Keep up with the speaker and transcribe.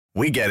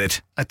We get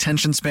it.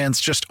 Attention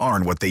spans just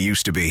aren't what they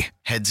used to be.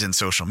 Heads in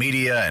social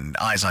media and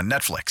eyes on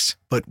Netflix.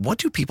 But what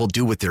do people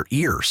do with their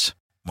ears?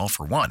 Well,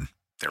 for one,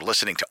 they're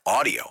listening to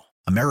audio.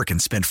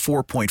 Americans spend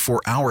 4.4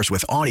 hours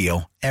with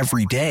audio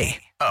every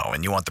day. Oh,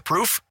 and you want the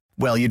proof?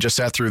 Well, you just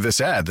sat through this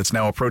ad that's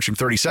now approaching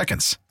 30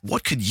 seconds.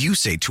 What could you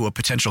say to a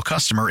potential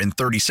customer in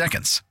 30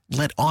 seconds?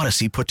 Let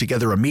Odyssey put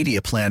together a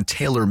media plan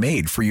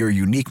tailor-made for your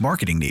unique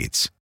marketing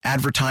needs.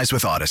 Advertise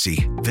with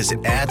Odyssey.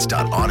 Visit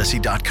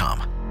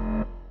ads.odyssey.com.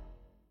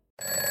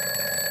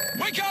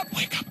 Wake up!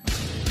 Wake up!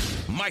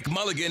 Mike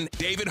Mulligan,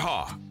 David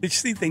Haugh. Did you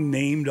see they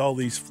named all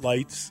these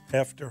flights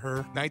after her?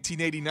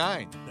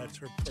 1989. That's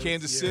her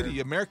Kansas year. City.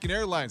 American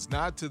Airlines,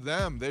 nod to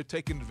them. They're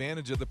taking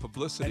advantage of the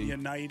publicity. And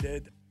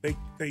United, they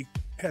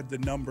had the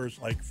numbers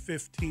like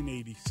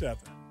 1587.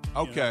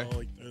 Okay.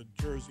 Like the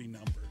jersey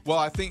numbers. Well,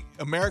 I think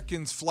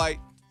American's flight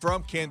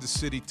from Kansas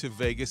City to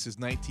Vegas is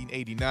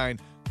 1989.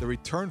 The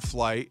return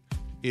flight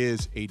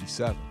is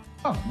 87.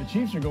 Oh, the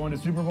Chiefs are going to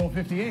Super Bowl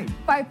 58.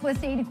 5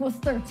 plus 8 equals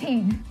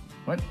 13.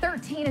 What?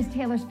 13 is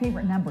Taylor's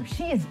favorite number.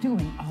 She is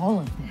doing all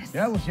of this.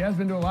 Yeah, well, she has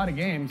been to a lot of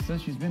games. Says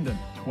she's been to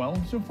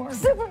 12 so far.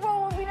 Super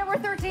Bowl will be number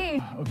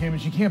 13. Okay, but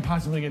she can't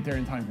possibly get there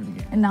in time for the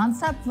game. A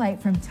nonstop flight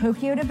from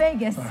Tokyo to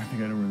Vegas. Oh, I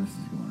think I know where this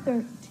is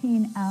going.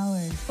 13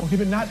 hours. Okay,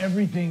 but not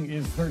everything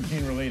is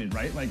 13 related,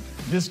 right? Like,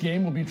 this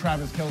game will be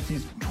Travis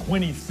Kelce's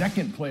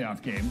 22nd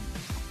playoff game.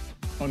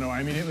 Oh, no,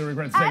 I immediately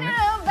regret saying it.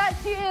 I don't know about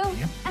you.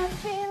 Yep. I'm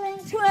feeling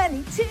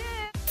 22.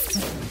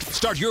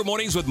 Start your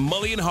mornings with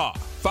Mully and Haugh,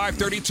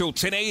 5:30 till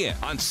 10 a.m.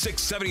 on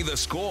 670 The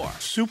Score.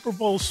 Super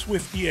Bowl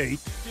Swifty 8.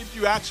 Did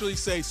you actually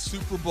say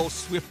Super Bowl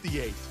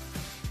Swifty 8?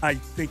 I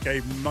think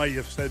I might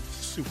have said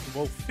Super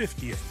Bowl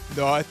 58.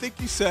 No, I think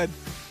you said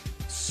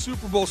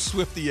Super Bowl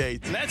Swifty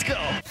 8. Let's go.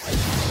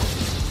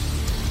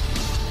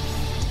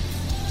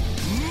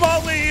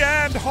 Mully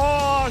and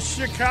Haugh,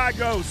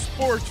 Chicago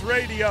Sports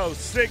Radio,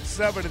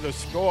 670 The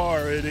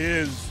Score. It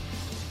is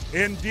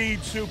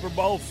indeed Super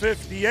Bowl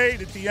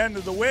 58 at the end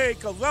of the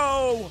week,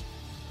 although,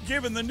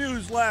 given the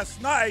news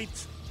last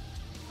night,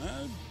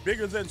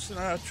 bigger than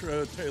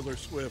Sinatra, Taylor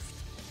Swift,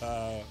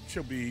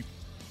 she'll be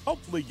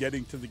hopefully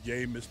getting to the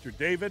game. Mr.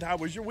 David, how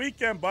was your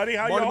weekend, buddy?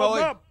 How Morning, you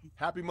holding Mully. up?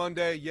 Happy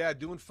Monday. Yeah,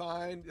 doing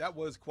fine. That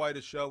was quite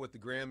a show with the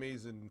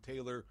Grammys and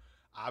Taylor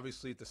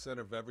obviously at the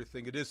center of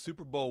everything. It is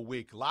Super Bowl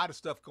week. A lot of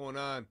stuff going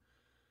on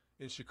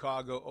in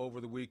Chicago over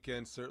the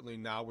weekend. Certainly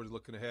now we're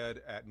looking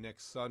ahead at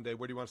next Sunday.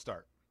 Where do you want to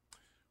start?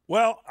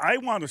 Well, I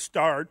want to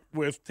start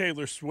with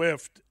Taylor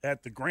Swift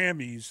at the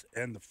Grammys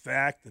and the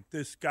fact that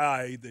this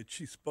guy that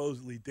she's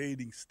supposedly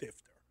dating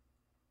stiffed her.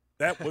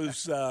 That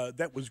was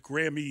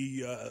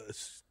Grammy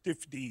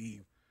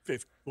Stifty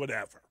 50,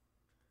 whatever,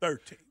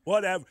 13,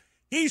 whatever.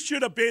 He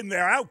should have been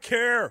there. I don't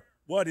care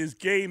what his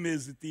game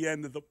is at the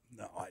end of the.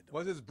 No, I don't.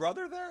 Was his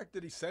brother there?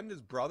 Did he send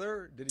his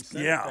brother? Did he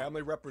send Yeah. a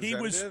family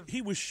representative?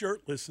 He was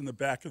shirtless in the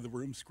back of the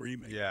room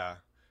screaming. Yeah.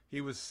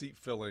 He was seat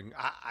filling.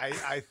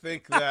 I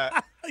think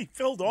that He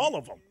filled all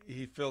of them.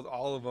 he filled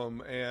all of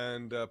them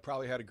and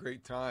probably had a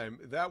great time.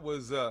 That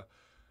was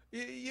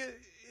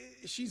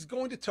she's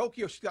going to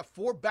Tokyo. She's got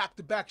 4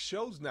 back-to-back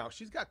shows now.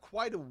 She's got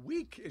quite a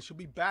week, and she'll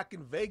be back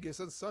in Vegas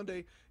on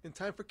Sunday in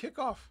time for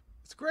kickoff.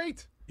 It's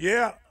great.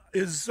 Yeah.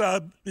 Is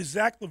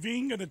Zach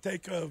LaVine going to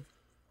take a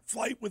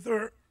flight with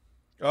her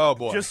Oh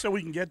boy. just so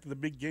we can get to the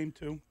big game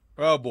too?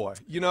 Oh boy.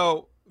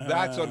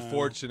 That's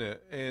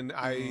unfortunate, and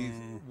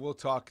we'll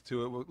talk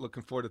to it. We're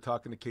looking forward to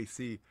talking to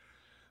KC.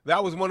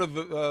 That was one of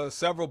the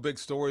several big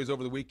stories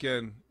over the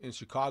weekend in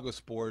Chicago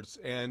sports,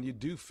 and you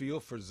do feel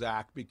for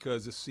Zach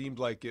because it seemed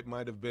like it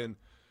might have been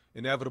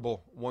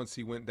inevitable once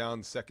he went down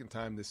the second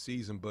time this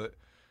season. But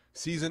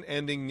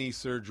season-ending knee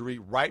surgery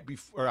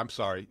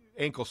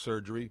ankle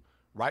surgery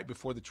right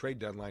before the trade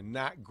deadline.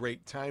 Not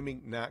great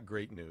timing, not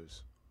great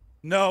news.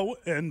 No,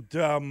 and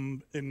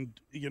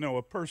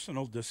a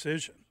personal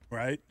decision,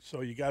 right?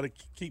 So you got to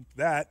keep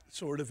that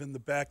sort of in the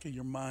back of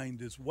your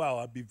mind as well.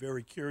 I'd be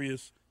very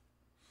curious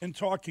in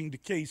talking to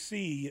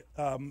KC,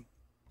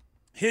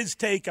 his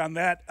take on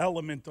that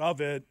element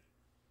of it.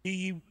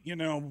 He,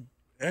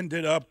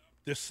 ended up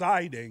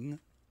deciding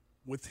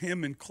with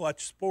him in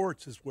Clutch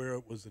Sports is where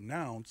it was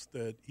announced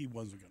that he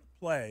wasn't going to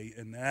play,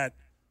 and that,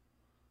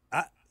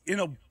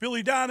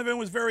 Billy Donovan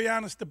was very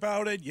honest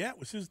about it. Yeah, it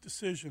was his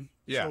decision.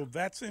 Yeah. So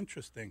that's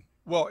interesting.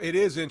 Well, it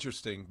is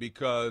interesting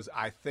because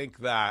I think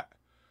that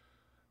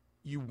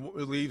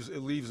it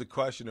leaves the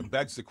question and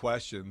begs the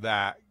question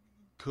that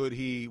would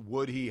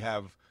he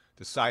have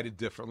decided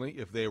differently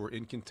if they were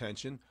in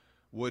contention?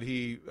 Would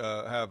he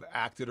have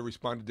acted or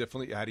responded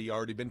differently had he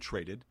already been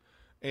traded?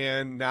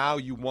 And now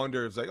you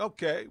wonder, it's like,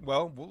 okay,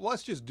 well,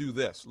 let's just do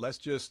this. Let's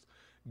just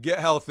get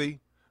healthy,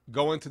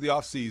 go into the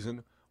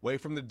offseason, wait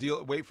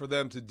for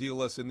them to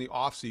deal us in the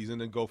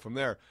offseason and go from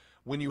there.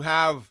 When you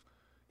have,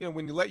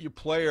 when you let your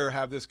player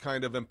have this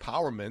kind of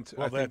empowerment,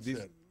 Well, I think these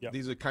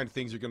are the kind of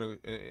things you're going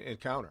to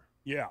encounter.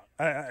 Yeah,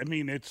 I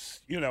mean,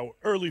 it's,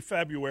 early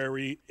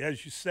February.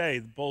 As you say,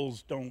 the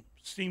Bulls don't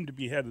seem to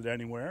be headed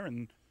anywhere,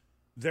 and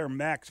their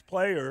max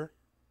player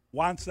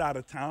wants out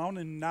of town,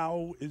 and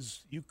now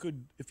you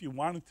could, if you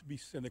wanted to be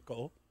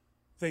cynical,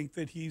 think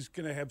that he's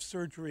going to have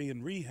surgery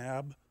and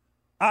rehab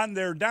on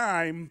their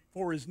dime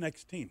for his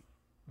next team.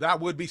 That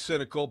would be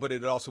cynical, but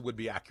it also would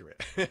be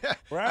accurate.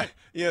 Right.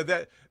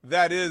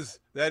 That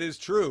is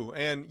true,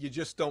 and you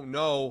just don't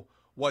know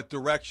what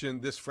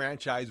direction this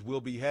franchise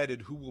will be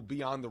headed, who will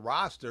be on the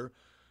roster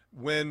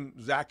when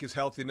Zach is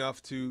healthy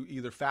enough to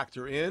either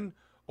factor in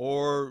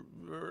or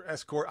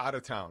escort out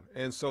of town.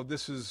 And so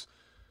this is,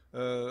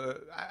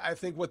 I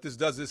think what this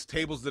does is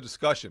tables the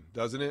discussion,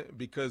 doesn't it?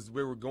 Because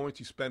we were going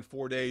to spend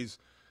 4 days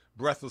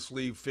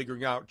breathlessly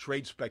figuring out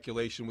trade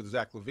speculation with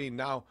Zach LaVine.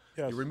 Now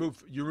yes.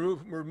 you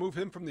remove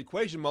him from the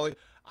equation, Mully.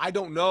 I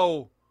don't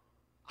know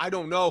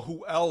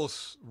who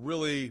else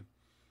really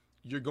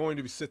you're going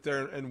to sit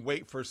there and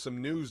wait for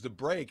some news to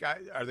break.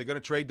 Are they going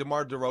to trade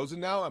DeMar DeRozan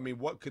now? I mean,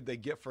 what could they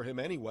get for him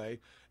anyway?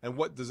 And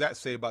what does that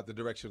say about the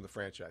direction of the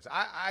franchise?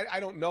 I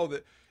don't know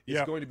that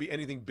it's going to be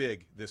anything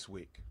big this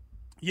week.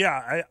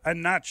 Yeah,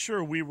 I'm not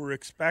sure we were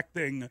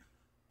expecting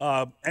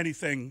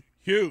anything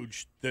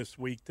huge this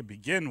week to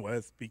begin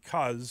with,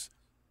 because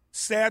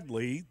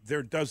sadly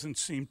there doesn't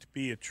seem to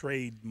be a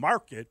trade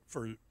market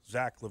for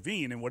Zach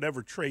LaVine, and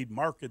whatever trade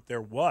market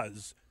there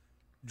was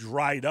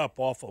dried up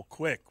awful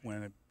quick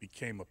when it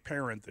became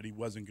apparent that he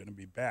wasn't going to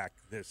be back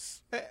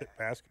this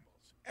basketball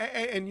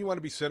season. And you want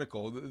to be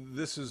cynical.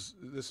 This is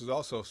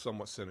also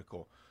somewhat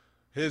cynical.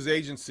 His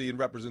agency and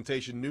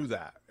representation knew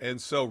that,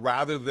 and so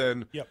rather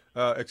than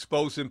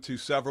expose him to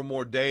several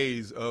more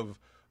days of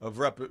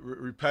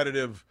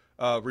repetitive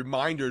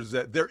reminders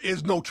that there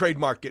is no trade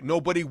market,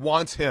 nobody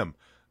wants him,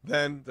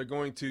 then they're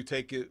going to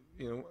take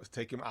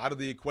him out of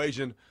the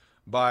equation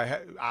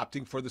by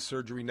opting for the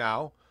surgery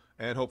now.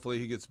 And hopefully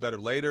he gets better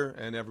later,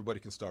 and everybody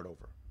can start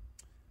over.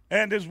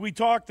 And as we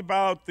talked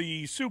about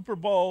the Super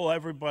Bowl,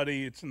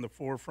 it's in the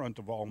forefront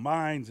of all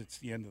minds. It's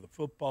the end of the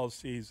football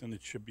season.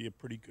 It should be a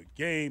pretty good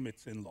game.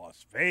 It's in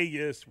Las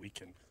Vegas. We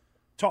can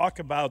talk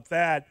about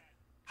that.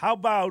 How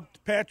about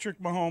Patrick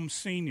Mahomes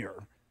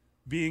Sr.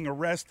 being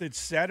arrested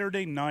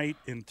Saturday night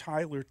in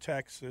Tyler,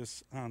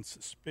 Texas, on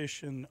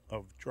suspicion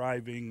of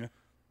driving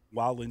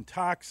while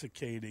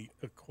intoxicated,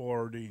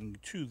 according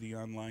to the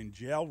online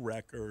jail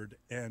record.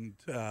 And,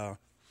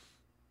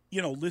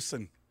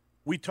 listen,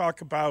 we talk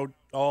about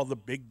all the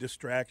big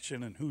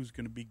distraction and who's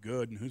going to be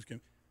good and who's going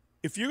to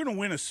 – if you're going to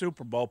win a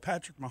Super Bowl,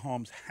 Patrick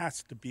Mahomes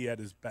has to be at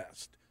his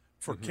best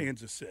for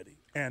Kansas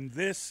City. And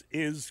this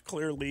is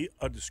clearly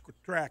a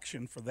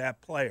distraction for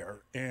that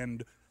player.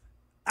 And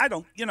I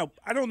don't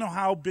know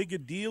how big a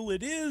deal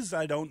it is.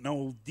 I don't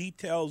know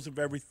details of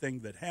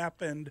everything that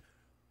happened.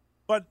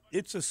 But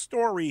it's a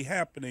story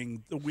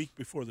happening the week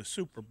before the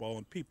Super Bowl,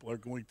 and people are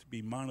going to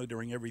be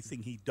monitoring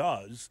everything he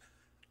does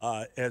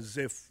as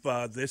if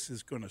this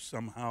is going to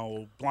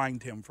somehow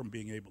blind him from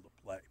being able to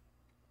play.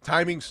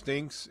 Timing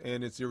stinks,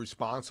 and it's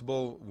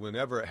irresponsible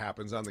whenever it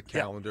happens on the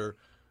calendar.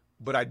 Yeah.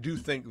 But I do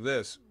think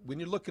this. When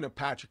you're looking at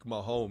Patrick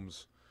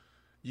Mahomes,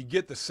 you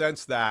get the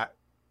sense that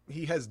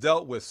he has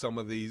dealt with some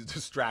of these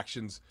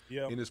distractions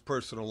in his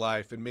personal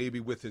life and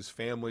maybe with his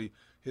family.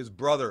 His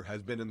brother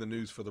has been in the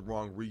news for the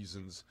wrong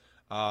reasons.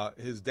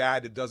 His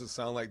dad, it doesn't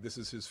sound like this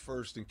is his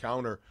first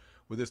encounter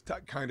with this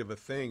kind of a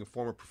thing, a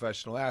former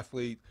professional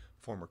athlete,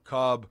 former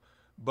Cub.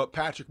 But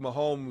Patrick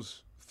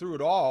Mahomes, through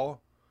it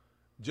all,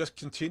 just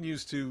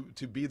continues to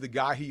be the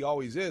guy he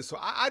always is. So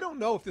I don't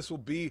know if this will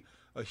be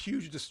a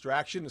huge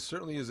distraction. It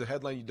certainly is a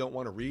headline you don't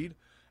want to read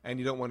and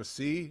you don't want to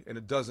see, and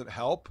it doesn't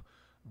help.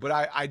 But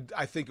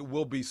I think it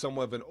will be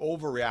somewhat of an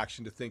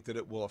overreaction to think that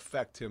it will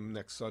affect him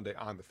next Sunday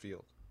on the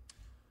field.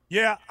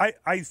 Yeah,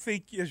 I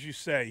think, as you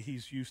say,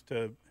 he's used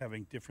to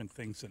having different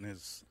things in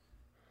his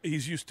 –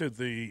 he's used to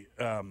the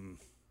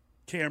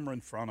camera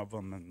in front of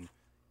him, and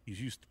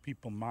he's used to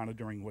people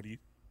monitoring what he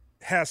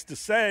has to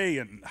say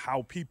and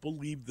how people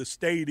leave the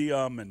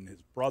stadium and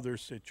his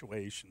brother's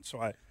situation.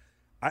 So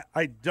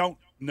I don't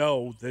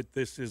know that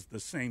this is the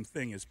same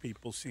thing as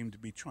people seem to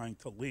be trying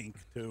to link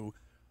to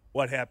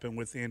what happened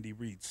with Andy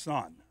Reid's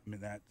son. I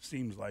mean, that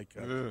seems like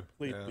a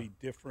completely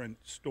different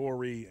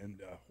story and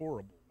a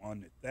horrible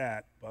one at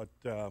that.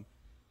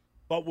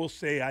 But we'll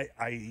say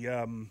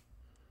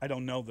I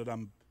don't know that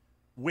I'm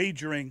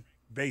wagering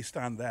based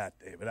on that,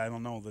 David. I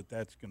don't know that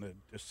that's going to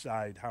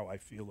decide how I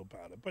feel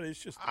about it. But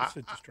it's just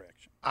a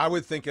distraction. I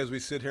would think as we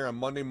sit here on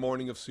Monday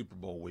morning of Super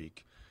Bowl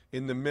week,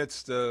 in the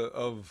midst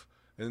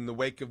in the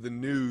wake of the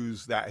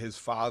news that his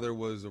father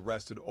was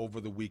arrested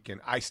over the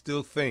weekend, I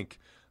still think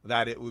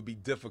that it would be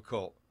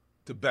difficult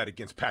to bet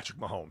against Patrick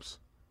Mahomes.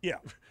 Yeah,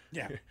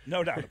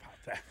 no doubt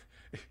about that.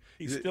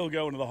 He's still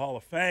going to the Hall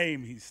of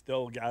Fame. He's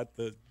still got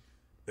the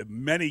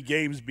many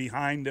games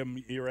behind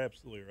him. You're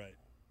absolutely right.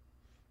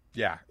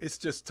 Yeah, it's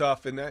just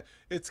tough, and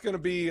it's going to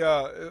be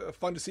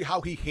fun to see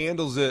how he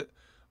handles it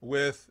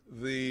with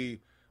the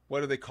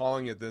what are they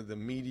calling it? The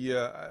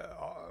media.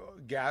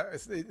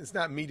 It's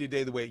not media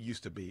day the way it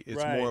used to be.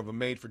 It's more of a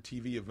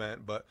made-for-TV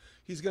event, but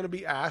he's going to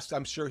be asked.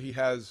 I'm sure he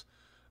has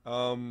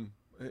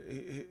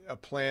a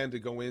plan to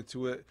go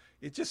into it.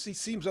 He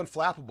seems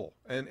unflappable.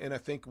 And I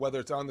think whether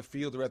it's on the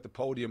field or at the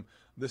podium,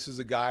 this is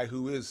a guy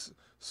who is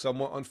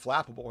somewhat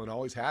unflappable and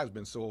always has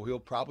been. So he'll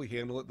probably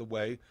handle it the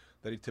way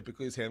that he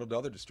typically has handled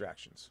other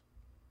distractions.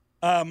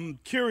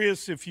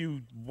 Curious if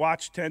you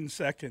watched 10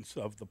 seconds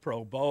of the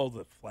Pro Bowl,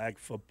 the flag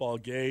football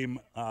game.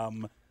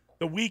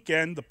 The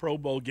weekend, the Pro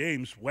Bowl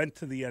games went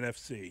to the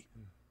NFC.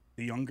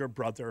 The younger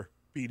brother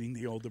beating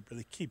the older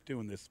brother. They keep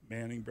doing this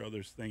Manning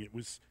brothers thing. It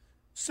was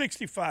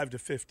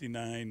 65-59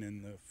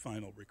 in the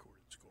final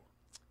recorded score.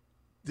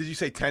 Did you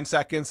say 10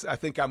 seconds? I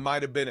think I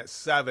might have been at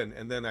 7,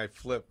 and then I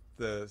flipped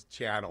the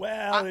channel.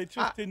 Well, it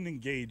just didn't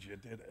engage you,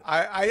 did it?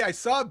 I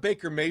saw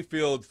Baker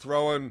Mayfield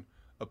throwing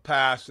a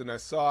pass, and I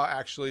saw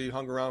actually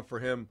hung around for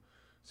him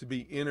to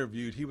be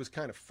interviewed. He was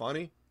kind of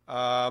funny.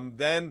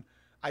 Then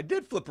I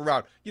did flip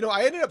around.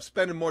 I ended up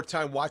spending more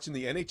time watching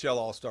the NHL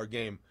All-Star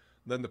Game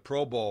than the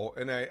Pro Bowl,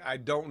 and I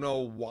don't know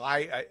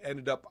why I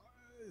ended up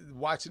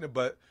watching it,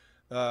 but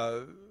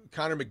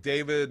Connor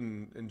McDavid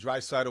and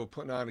Draisaitl were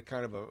putting on a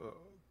kind of a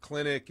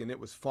clinic, and it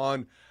was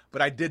fun.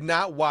 But I did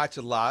not watch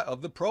a lot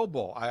of the Pro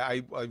Bowl.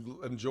 I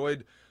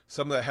enjoyed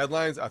some of the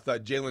headlines. I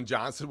thought Jalen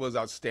Johnson was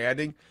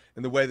outstanding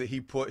in the way that he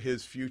put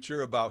his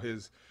future about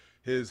his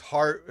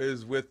heart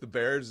is with the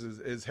Bears,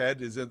 his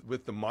head is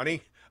with the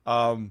money.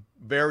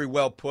 Very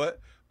well put.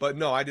 But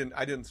no, I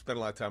didn't spend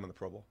a lot of time on the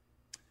Pro Bowl.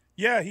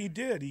 Yeah, he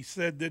did. He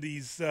said that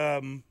he's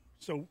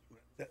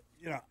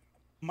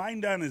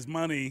mind on his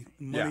money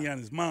on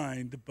his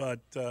mind,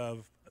 but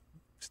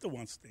still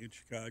wants to stay in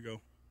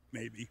Chicago,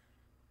 maybe.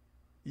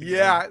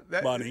 Yeah,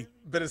 money.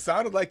 But it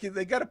sounded like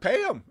they got to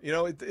pay him.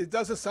 It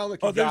doesn't sound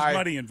like a there's guy.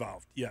 money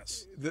involved.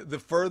 Yes. The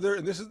further,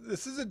 and this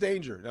is a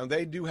danger. Now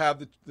they do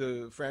have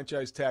the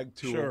franchise tag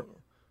tool. Sure.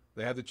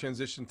 They have the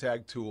transition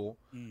tag tool.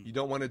 You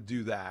don't want to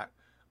do that.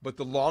 But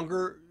the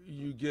longer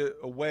you get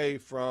away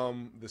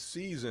from the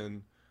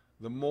season,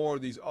 the more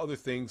these other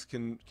things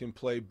can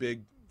play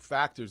big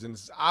factors. And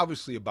it's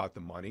obviously about the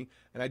money.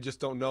 And I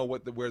just don't know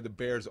where the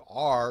Bears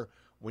are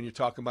when you're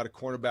talking about a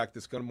cornerback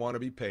that's going to want to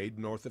be paid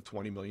north of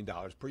 $20 million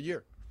per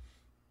year.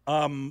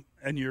 And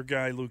your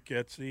guy, Luke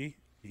Getsy,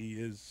 he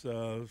is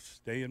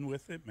staying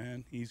with it,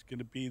 man. He's going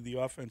to be the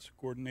offensive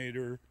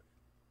coordinator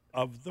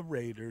of the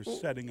Raiders,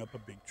 setting up a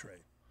big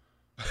trade.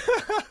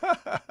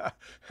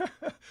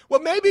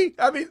 Well, maybe.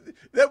 I mean,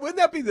 wouldn't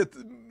that be the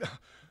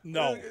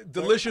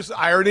delicious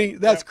irony?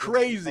 That's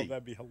crazy.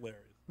 That'd be hilarious.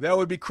 That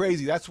would be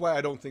crazy. That's why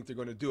I don't think they're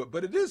going to do it.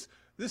 But this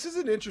is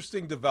an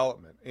interesting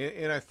development.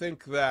 And I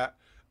think that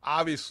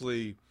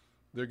obviously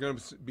there are going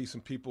to be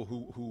some people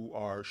who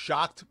are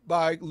shocked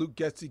by Luke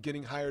Getsy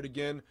getting hired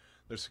again.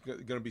 There's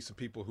going to be some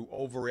people who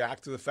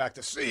overreact to the fact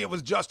that, it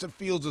was Justin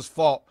Fields'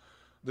 fault.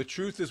 The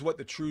truth is what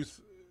the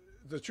truth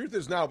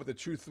is now, but the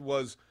truth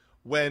was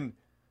when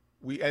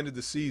we ended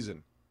the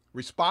season.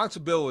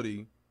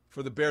 Responsibility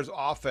for the Bears'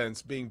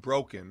 offense being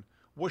broken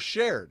was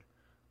shared.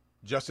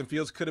 Justin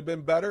Fields could have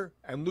been better,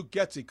 and Luke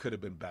Getsy could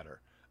have been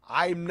better.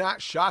 I'm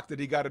not shocked that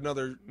he got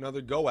another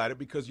go at it,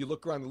 because you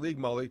look around the league,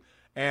 Mully,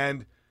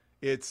 and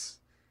it's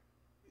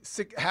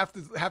half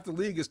the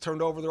league has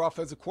turned over their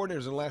offensive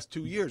coordinators in the last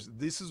 2 years.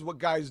 This is what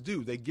guys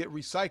do. They get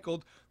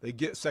recycled, they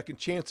get second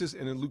chances,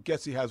 and then Luke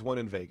Getsy has one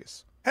in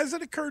Vegas. Has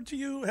it occurred to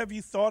you, have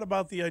you thought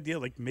about the idea,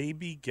 like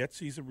maybe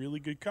Getsy's a really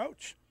good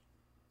coach?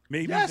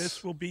 Maybe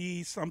This will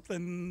be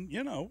something,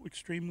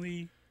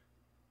 extremely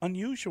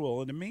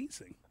unusual and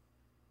amazing.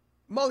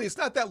 Mully, it's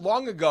not that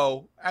long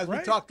ago, as we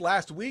talked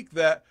last week,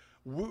 that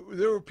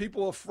there were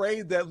people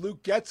afraid that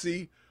Luke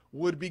Getsy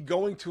would be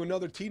going to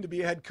another team to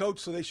be a head coach,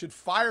 so they should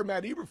fire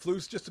Matt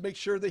Eberflus just to make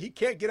sure that he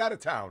can't get out of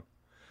town.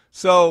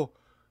 So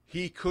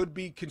he could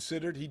be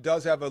considered. He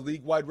does have a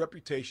league-wide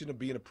reputation of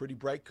being a pretty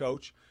bright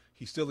coach.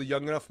 He's still a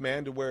young enough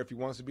man to where if he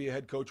wants to be a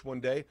head coach one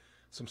day,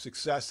 some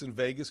success in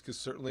Vegas could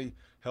certainly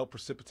help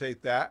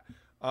precipitate that.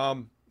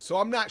 So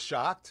I'm not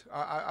shocked.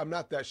 I'm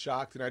not that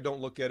shocked, and I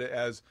don't look at it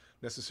as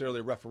necessarily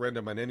a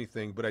referendum on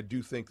anything, but I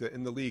do think that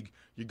in the league,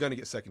 you're going to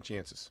get second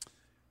chances.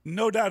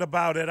 No doubt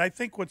about it. I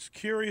think what's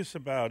curious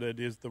about it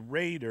is the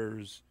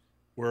Raiders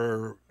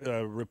were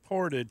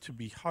reported to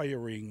be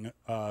hiring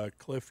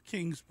Cliff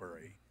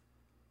Kingsbury,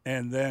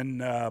 and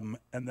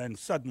then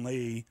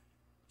suddenly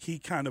he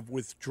kind of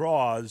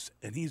withdraws,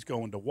 and he's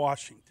going to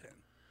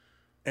Washington.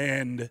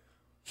 And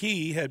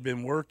he had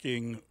been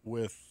working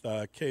with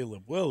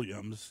Caleb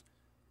Williams,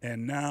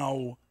 and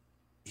now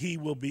he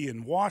will be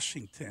in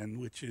Washington,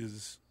 which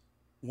is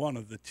one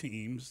of the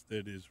teams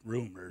that is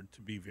rumored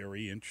to be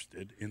very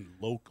interested in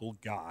local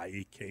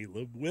guy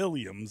Caleb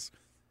Williams.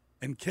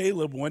 And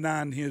Caleb went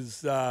on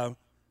his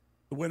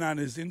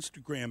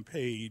Instagram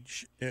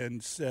page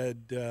and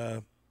said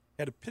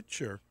had a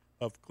picture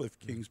of Cliff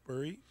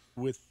Kingsbury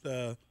with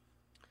the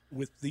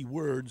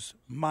words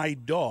 "My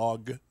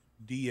dog,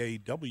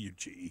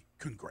 DAWG,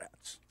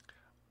 congrats."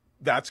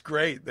 That's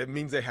great. That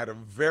means they had a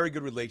very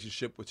good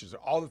relationship, which is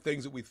all the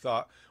things that we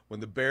thought when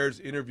the Bears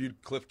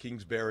interviewed Cliff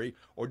Kingsbury.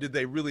 Or did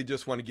they really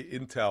just want to get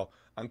intel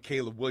on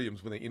Caleb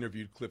Williams when they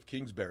interviewed Cliff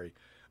Kingsbury?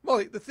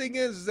 Molly, the thing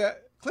is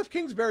that Cliff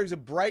Kingsbury's a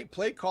bright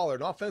play caller,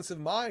 an offensive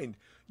mind.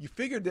 You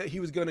figured that he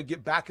was going to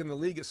get back in the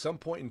league at some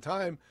point in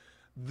time.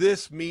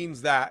 This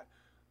means that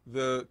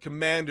the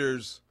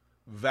Commanders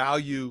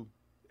value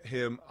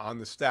him on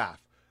the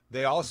staff.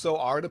 They also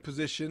are in a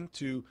position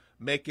to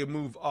make a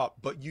move up,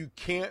 but you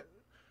can't.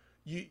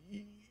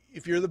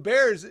 If you're the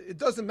Bears, it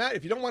doesn't matter.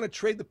 If you don't want to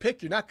trade the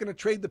pick, you're not going to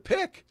trade the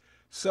pick.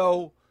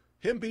 So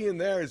him being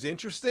there is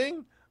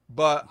interesting,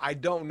 but I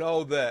don't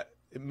know that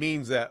it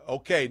means that,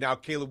 okay, now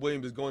Caleb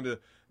Williams is going to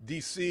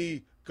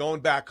D.C.,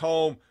 going back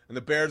home, and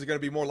the Bears are going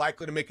to be more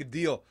likely to make a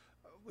deal.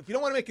 If you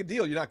don't want to make a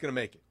deal, you're not going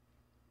to make it.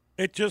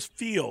 It just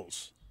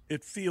feels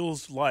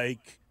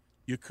like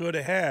you could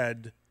have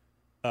had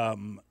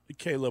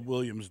Caleb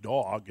Williams'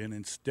 dog, and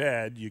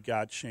instead you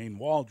got Shane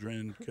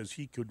Waldron because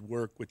he could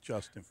work with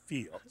Justin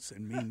Fields.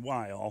 And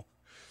meanwhile,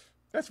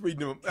 that's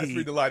reading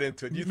a lot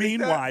into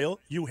it.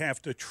 You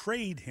have to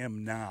trade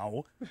him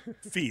now,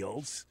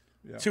 Fields,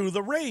 to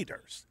the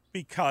Raiders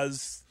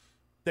because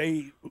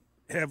they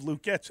have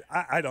Luke Getsy.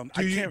 I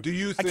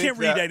can't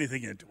read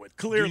anything into it.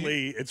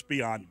 Clearly, it's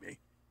beyond me.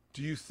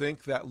 Do you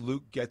think that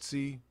Luke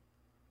Getsy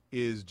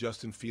is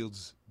Justin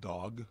Fields'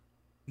 dog?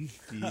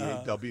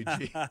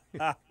 DAWG?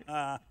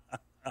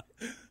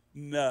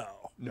 No,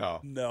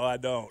 I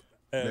don't.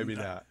 And maybe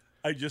not.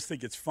 I just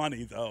think it's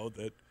funny, though,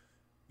 that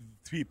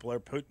people are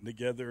putting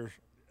together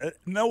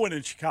no one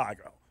in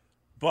Chicago,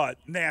 but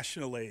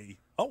nationally,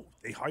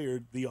 they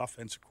hired the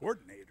offensive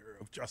coordinator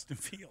of Justin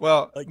Fields.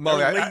 Well, like,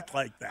 Molly,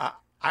 like that.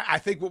 I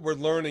think what we're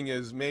learning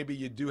is maybe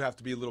you do have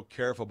to be a little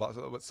careful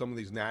about what some of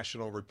these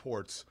national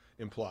reports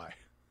imply.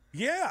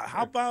 Yeah.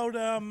 How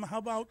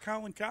about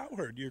Colin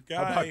Cowherd, your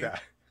guy? How about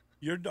that?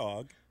 Your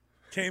dog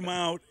came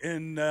out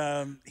and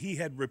he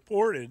had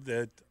reported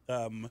that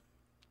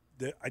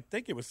I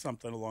think it was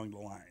something along the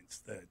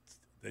lines that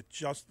that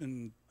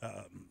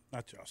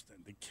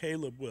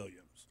Caleb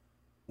Williams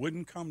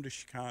wouldn't come to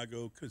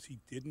Chicago because he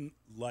didn't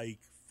like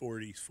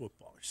 40s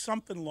football or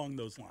something along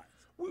those lines.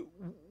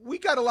 We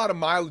got a lot of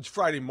mileage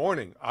Friday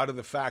morning out of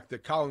the fact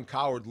that Colin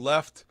Cowherd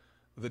left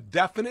the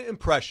definite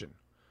impression,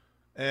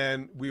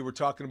 and we were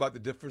talking about the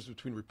difference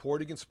between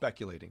reporting and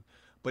speculating,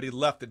 but he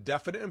left a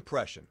definite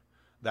impression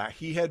that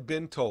he had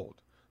been told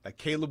that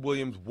Caleb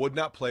Williams would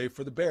not play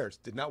for the Bears,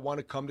 did not want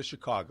to come to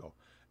Chicago.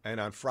 And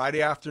on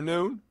Friday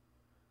afternoon,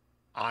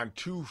 on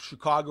 2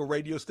 Chicago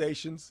radio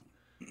stations,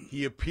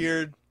 he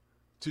appeared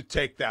to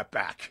take that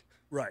back.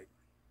 Right.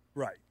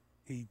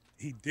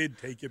 He did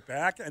take it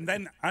back. And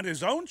then on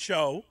his own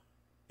show,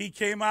 he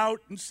came out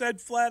and said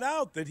flat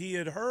out that he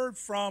had heard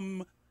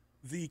from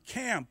the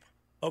camp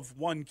of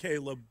one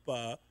Caleb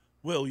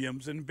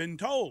Williams and been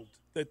told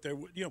that there,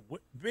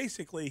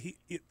 basically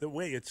the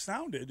way it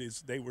sounded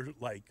is they were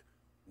like,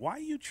 "Why are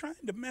you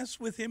trying to mess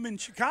with him in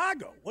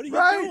Chicago? What are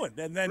you doing?"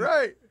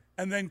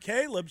 And then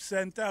Caleb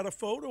sent out a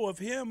photo of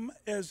him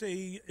as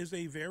a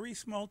very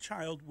small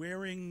child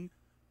wearing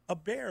a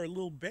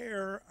little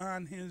bear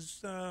on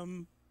his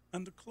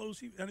on the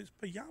clothes on his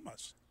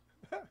pajamas.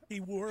 He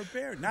wore a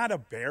bear, not a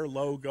bear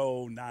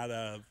logo, not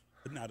a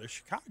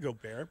Chicago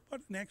bear,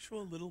 but an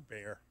actual little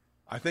bear.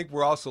 I think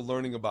we're also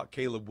learning about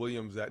Caleb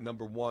Williams that,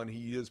 number one,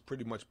 he is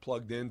pretty much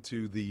plugged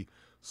into the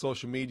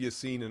social media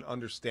scene and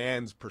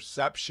understands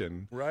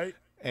perception. Right.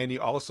 And he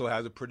also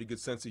has a pretty good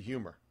sense of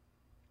humor.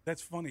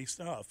 That's funny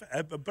stuff.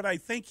 But I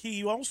think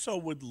he also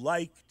would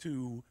like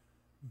to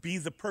be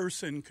the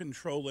person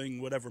controlling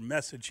whatever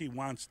message he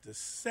wants to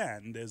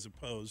send as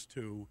opposed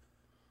to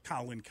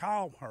Colin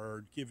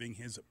Cowherd giving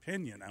his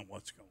opinion on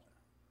what's going on.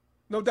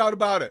 No doubt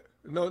about it.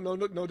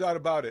 No doubt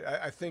about it.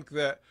 I think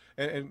that,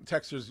 and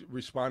Texter's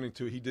responding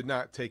to it, he did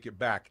not take it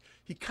back.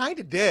 He kind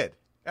of did,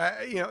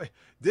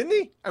 didn't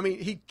he? I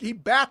mean, he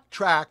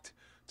backtracked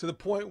to the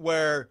point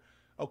where,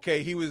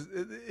 okay,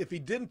 if he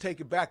didn't take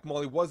it back,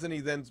 Molly, wasn't he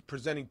then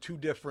presenting 2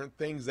 different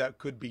things that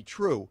could be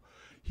true?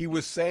 He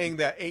was saying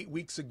that 8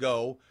 weeks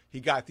ago, he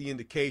got the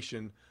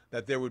indication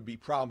that there would be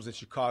problems in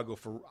Chicago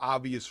for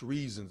obvious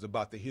reasons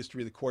about the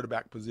history of the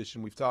quarterback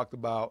position. We've talked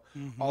about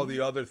all the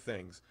other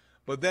things.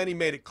 But then he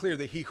made it clear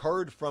that he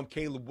heard from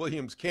Caleb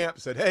Williams' camp,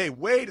 said, hey,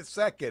 wait a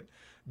second.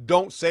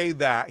 Don't say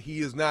that. He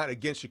is not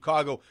against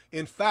Chicago.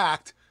 In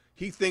fact,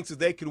 he thinks that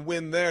they can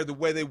win there the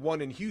way they won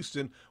in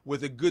Houston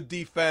with a good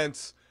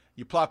defense.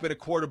 You plop in a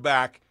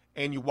quarterback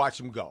and you watch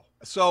him go.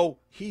 So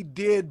he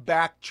did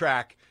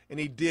backtrack and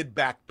he did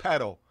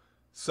backpedal.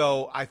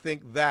 So I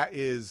think that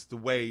is the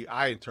way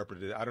I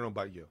interpreted it. I don't know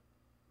about you.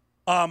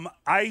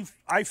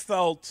 I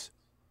felt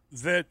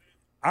that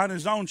on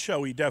his own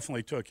show, he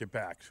definitely took it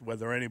back,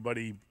 whether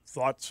anybody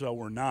thought so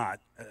or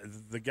not.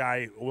 The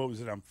guy,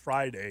 on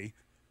Friday,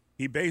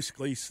 he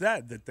basically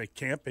said that the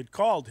camp had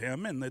called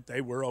him and that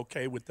they were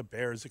okay with the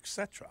Bears,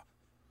 etc.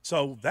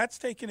 So that's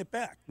taking it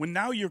back. When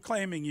now you're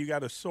claiming you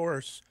got a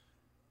source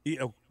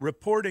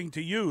reporting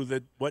to you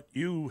that what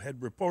you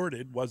had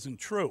reported wasn't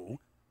true,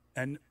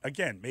 and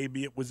again,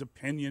 maybe it was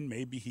opinion,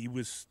 maybe he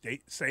was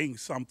saying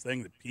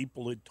something that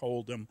people had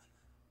told him.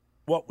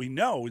 What we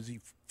know is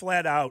he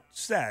flat out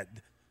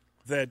said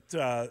that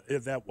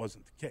that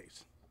wasn't the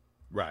case.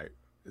 Right.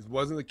 It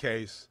wasn't the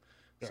case.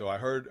 So I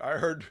heard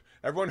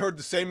everyone heard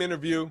the same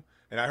interview,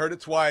 and I heard it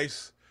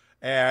twice.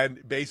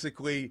 And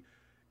basically,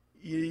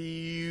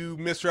 you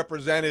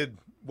misrepresented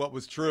what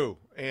was true.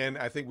 And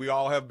I think we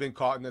all have been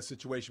caught in that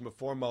situation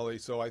before,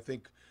 Mully. So I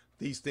think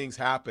these things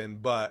happen.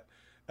 But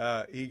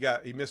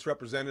he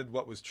misrepresented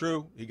what was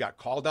true. He got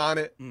called on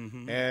it,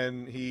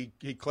 and he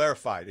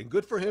clarified. And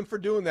good for him for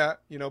doing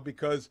that,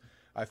 because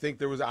I think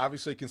there was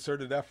obviously a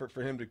concerted effort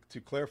for him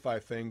to clarify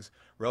things,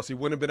 or else he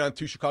wouldn't have been on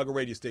 2 Chicago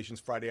radio stations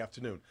Friday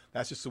afternoon.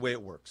 That's just the way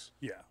it works.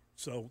 Yeah,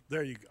 so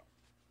there you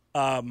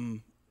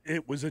go.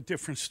 It was a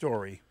different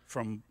story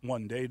from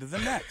one day to the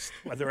next,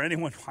 whether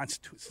anyone wants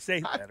to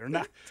say that or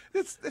not.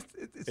 It's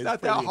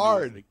not that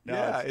hard. No,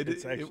 yeah,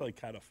 it's actually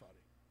kind of funny.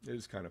 It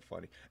is kind of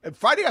funny. And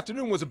Friday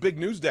afternoon was a big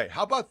news day.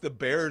 How about the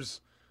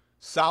Bears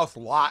South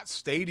Lot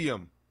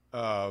Stadium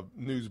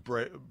news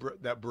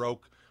that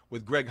broke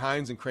with Greg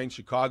Hines and Crane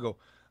Chicago?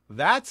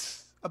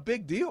 That's a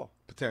big deal,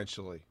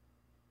 potentially.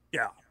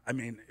 Yeah, I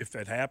mean, if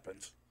it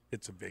happens,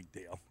 it's a big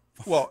deal.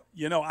 Well,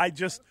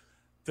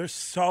 there's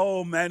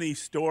so many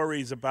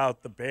stories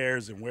about the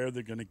Bears and where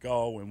they're going to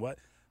go and what.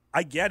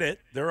 I get it.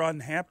 They're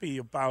unhappy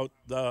about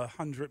the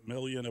 $100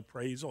 million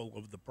appraisal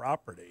of the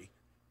property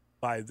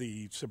by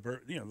the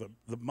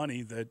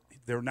money that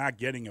they're not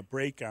getting a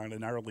break on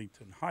in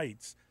Arlington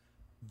Heights.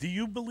 Do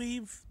you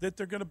believe that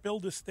they're going to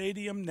build a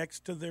stadium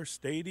next to their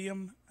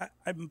stadium?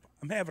 I'm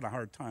having a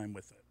hard time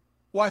with it.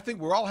 Well, I think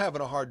we're all having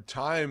a hard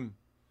time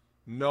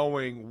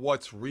knowing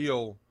what's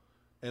real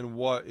and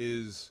what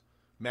is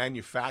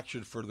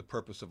manufactured for the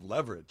purpose of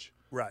leverage.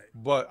 Right.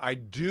 But I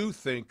do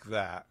think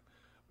that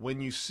when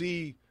you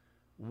see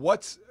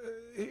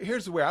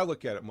here's the way I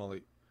look at it,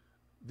 Mully.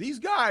 These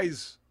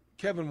guys,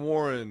 Kevin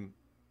Warren,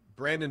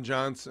 Brandon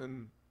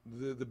Johnson,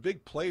 the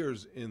big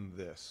players in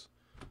this,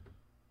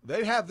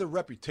 they have their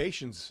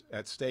reputations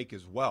at stake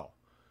as well.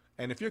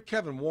 And if you're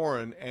Kevin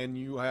Warren and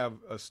you have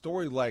a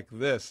story like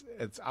this,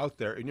 it's out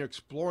there, and you're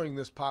exploring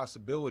this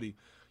possibility,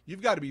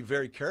 you've got to be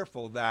very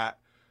careful that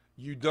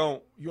you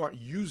aren't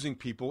using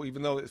people,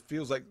 even though it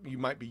feels like you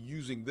might be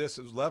using this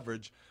as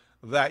leverage,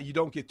 that you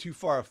don't get too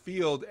far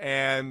afield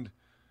and,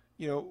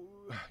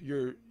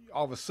 you're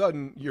all of a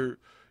sudden you're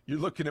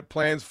looking at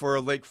plans for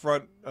a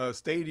lakefront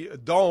stadium, a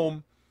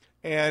dome,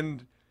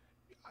 and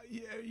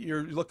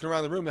you're looking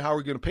around the room and how are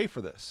we going to pay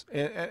for this?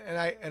 And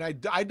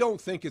I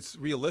don't think it's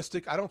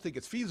realistic. I don't think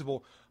it's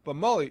feasible. But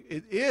Mully,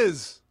 it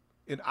is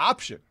an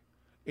option,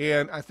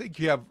 and I think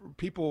you have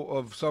people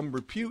of some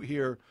repute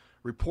here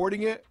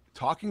reporting it,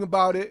 talking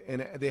about it,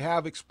 and they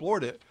have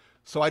explored it.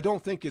 So I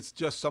don't think it's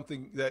just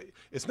something that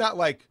it's not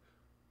like,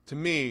 to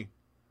me,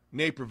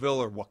 Naperville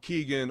or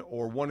Waukegan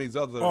or one of these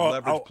other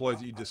leverage ploys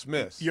that you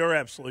dismiss. You're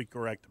absolutely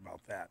correct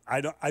about that.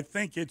 I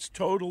think it's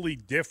totally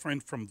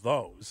different from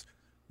those.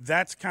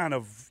 That's kind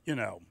of,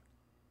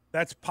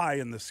 that's pie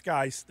in the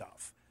sky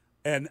stuff.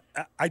 And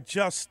I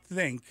just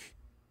think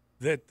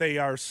that they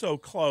are so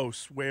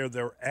close where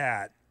they're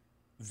at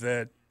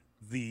that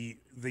the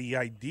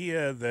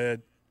idea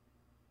that,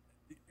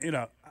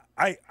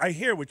 I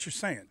hear what you're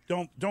saying.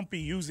 Don't be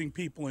using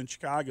people in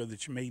Chicago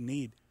that you may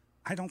need.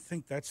 I don't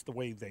think that's the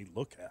way they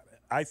look at it.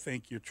 I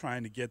think you're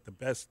trying to get the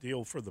best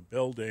deal for the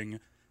building,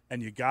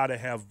 and you got to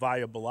have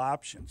viable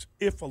options.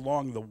 If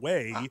along the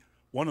way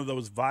one of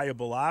those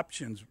viable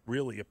options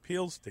really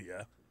appeals to you,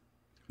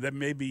 then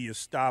maybe you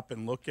stop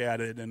and look at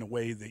it in a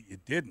way that you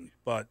didn't.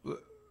 But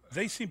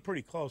they seem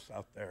pretty close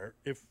out there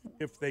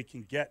if they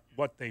can get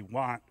what they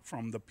want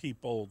from the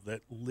people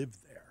that live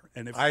there.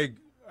 And if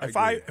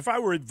I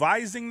were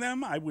advising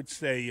them, I would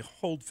say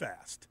hold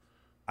fast.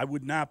 I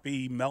would not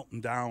be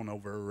melting down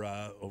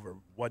over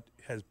what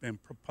has been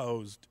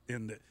proposed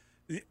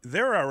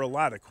there are a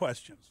lot of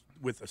questions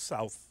with the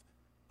South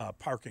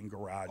parking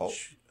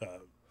garage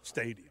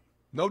stadium.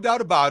 No doubt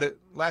about it.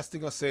 Last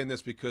thing I'll say in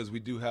this, because we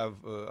do have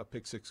a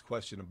Pick Six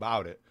question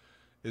about it,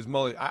 is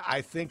Mully,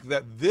 I think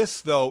that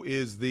this, though,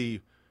 is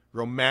the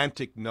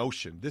romantic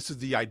notion. This is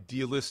the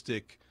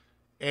idealistic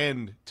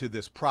end to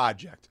this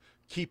project,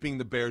 keeping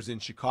the Bears in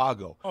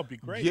Chicago. Oh, it'd be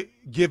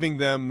great. Giving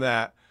them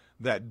that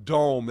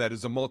dome that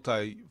is a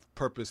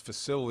multi-purpose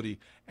facility,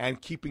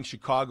 and keeping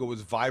Chicago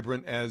as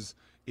vibrant as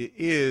it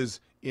is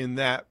in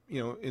that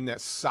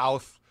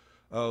South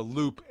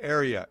Loop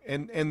area.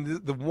 And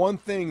the one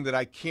thing that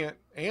I can't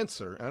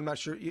answer, and I'm not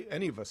sure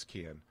any of us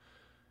can,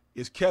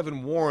 is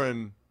Kevin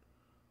Warren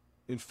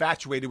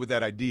infatuated with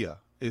that idea?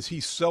 Is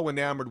he so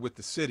enamored with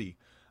the city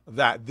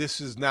that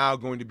this is now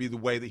going to be the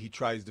way that he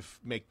tries to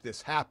make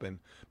this happen?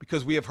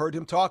 Because we have heard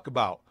him talk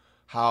about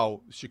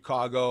how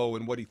Chicago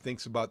and what he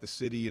thinks about the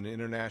city and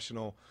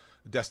international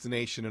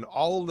destination and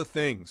all of the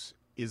things.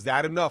 Is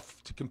that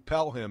enough to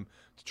compel him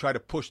to try to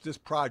push this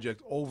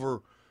project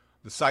over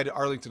the site of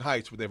Arlington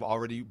Heights, where they've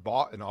already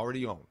bought and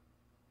already own?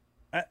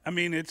 I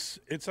mean, it's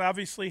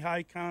obviously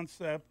high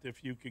concept.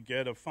 If you could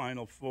get a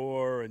Final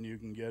Four and you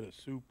can get a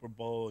Super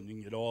Bowl and you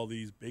can get all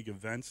these big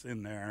events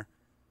in there,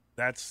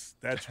 that's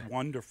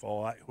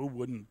wonderful. Who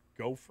wouldn't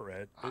go for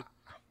it?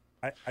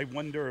 I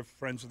wonder if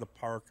Friends of the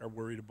Park are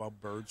worried about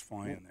birds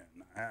flying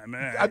in. I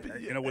mean,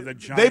 with a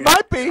giant. They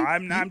might be.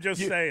 I'm just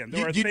saying.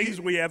 There are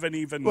things we haven't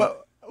even.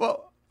 Well,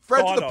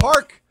 Friends of the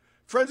Park.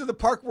 Friends of the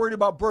Park worried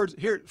about birds.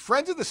 Here,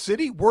 Friends of the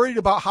City worried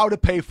about how to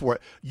pay for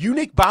it.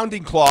 Unique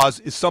bonding clause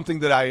is something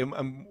that I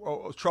am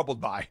troubled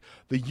by.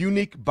 The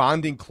unique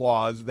bonding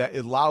clause that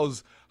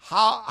allows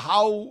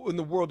how in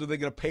the world are they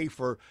going to pay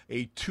for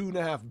a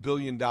 $2.5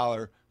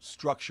 billion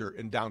structure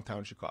in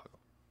downtown Chicago?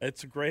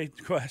 It's a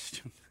great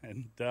question.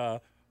 And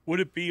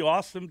would it be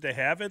awesome to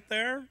have it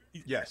there?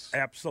 Yes.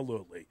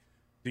 Absolutely.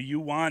 Do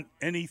you want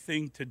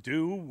anything to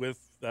do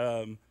with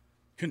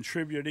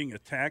contributing a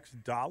tax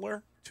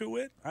dollar to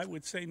it? I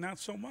would say not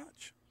so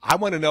much. I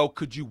want to know,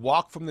 could you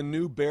walk from the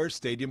new Bears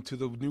Stadium to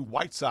the new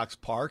White Sox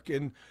Park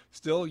and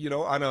still,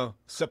 on a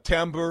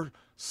September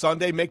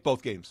Sunday, make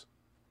both games?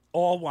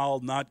 All while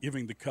not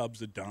giving the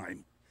Cubs a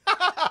dime.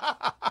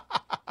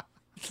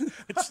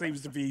 It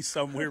seems to be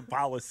some weird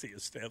policy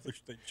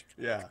established in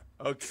Chicago.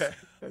 Yeah, okay.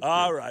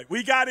 All right.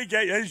 We got to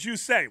get, as you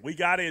say, we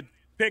got to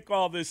pick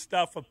all this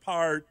stuff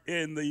apart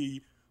in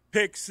the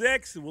Pick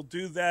Six, and we'll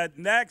do that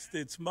next.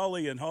 It's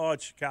Mulligan and Haugh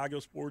at Chicago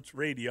Sports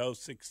Radio,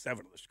 6-7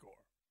 The Score.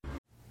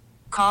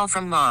 Call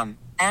from mom.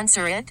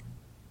 Answer it.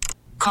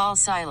 Call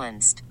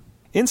silenced.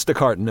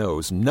 Instacart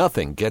knows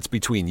nothing gets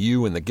between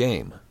you and the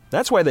game.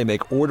 That's why they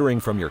make ordering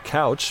from your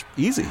couch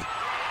easy.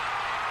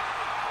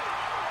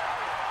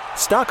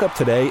 Stock up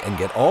today and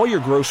get all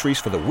your groceries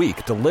for the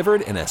week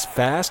delivered in as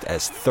fast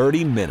as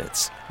 30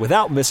 minutes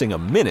without missing a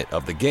minute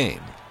of the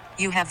game.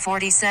 You have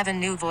 47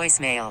 new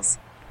voicemails.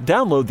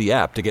 Download the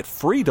app to get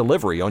free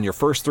delivery on your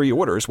first 3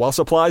 orders while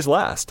supplies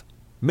last.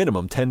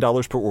 Minimum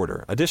 $10 per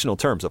order. Additional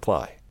terms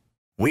apply.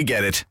 We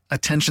get it.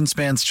 Attention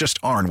spans just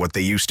aren't what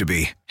they used to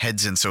be.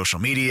 Heads in social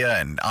media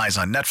and eyes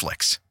on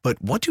Netflix.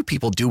 But what do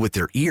people do with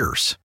their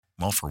ears?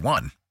 Well, for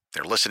one,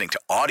 they're listening to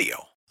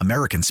audio.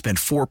 Americans spend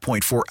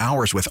 4.4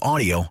 hours with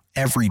audio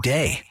every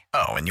day.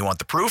 Oh, and you want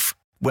the proof?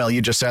 Well,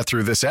 you just sat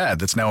through this ad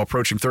that's now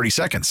approaching 30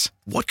 seconds.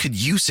 What could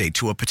you say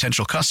to a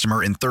potential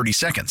customer in 30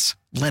 seconds?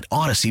 Let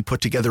Odyssey put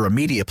together a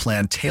media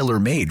plan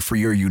tailor-made for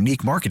your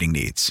unique marketing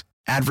needs.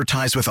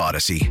 Advertise with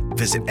Odyssey.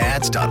 Visit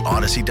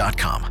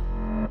ads.odyssey.com.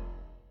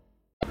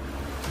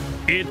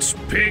 It's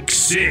Pick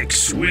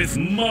Six with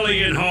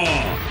Mulligan and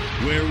Haugh,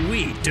 where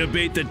we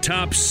debate the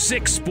top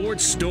 6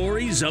 sports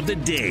stories of the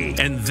day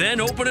and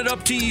then open it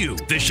up to you,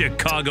 the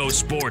Chicago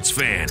sports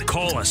fan.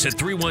 Call us at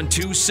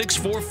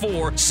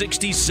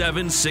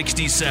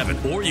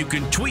 312-644-6767, or you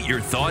can tweet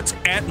your thoughts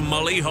at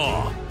Mully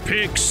Haugh.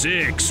 Pick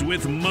Six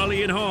with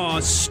Mully and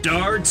Haugh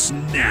starts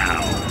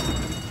now.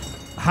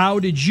 How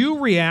did you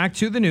react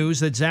to the news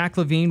that Zach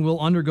LaVine will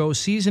undergo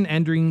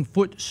season-ending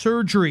foot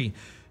surgery?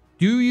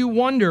 Do you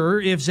wonder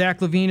if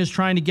Zach LaVine is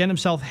trying to get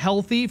himself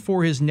healthy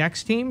for his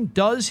next team?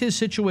 Does his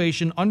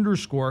situation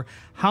underscore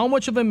how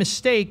much of a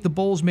mistake the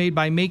Bulls made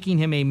by making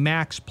him a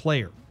max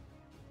player?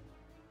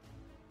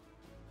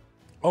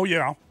 Oh,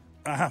 yeah.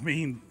 I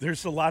mean,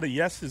 there's a lot of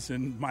yeses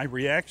in my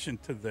reaction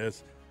to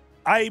this.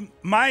 When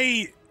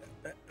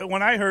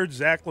I heard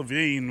Zach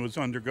LaVine was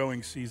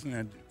undergoing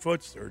season-ending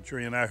foot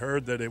surgery, and I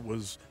heard that it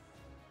was,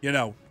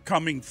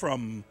 coming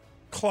from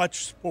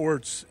Clutch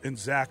Sports and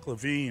Zach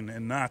LaVine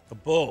and not the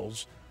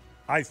Bulls,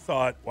 I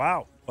thought,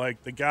 wow,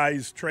 like the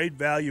guy's trade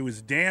value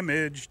is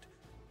damaged.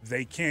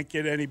 They can't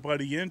get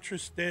anybody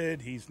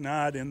interested. He's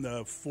not in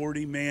the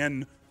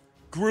 40-man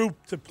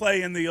group to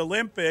play in the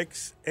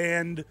Olympics.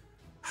 And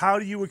how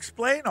do you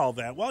explain all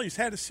that? Well, he's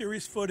had a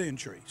serious foot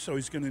injury, so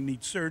he's going to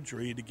need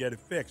surgery to get it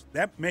fixed.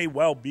 That may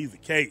well be the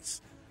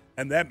case,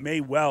 and that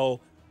may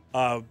well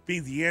be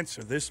the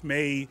answer. This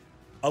may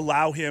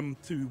allow him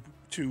to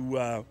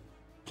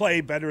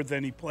play better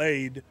than he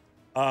played.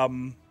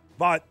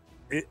 But,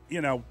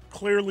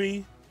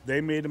 clearly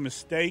they made a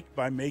mistake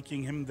by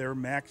making him their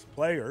max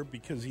player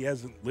because he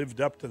hasn't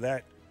lived up to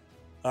that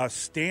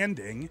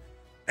standing.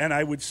 And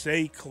I would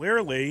say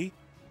clearly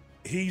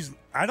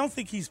I don't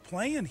think he's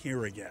playing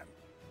here again.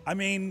 I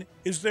mean,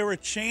 is there a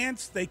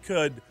chance they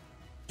could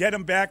get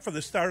him back for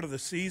the start of the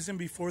season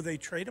before they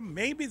trade him?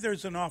 Maybe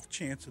there's an off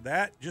chance of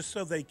that, just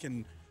so they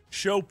can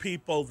show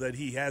people that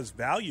he has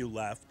value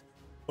left.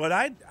 But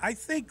I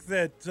think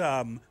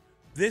that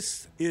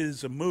this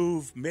is a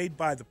move made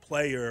by the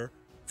player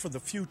for the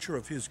future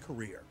of his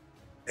career.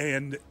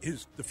 And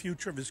the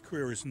future of his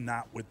career is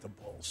not with the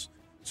Bulls.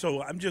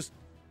 So this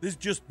is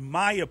just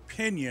my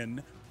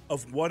opinion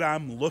of what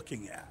I'm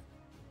looking at.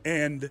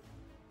 And,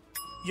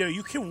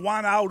 you can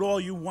want out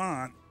all you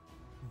want,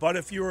 but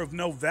if you're of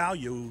no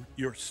value,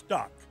 you're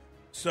stuck.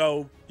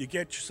 So you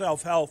get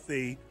yourself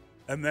healthy,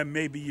 and then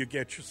maybe you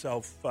get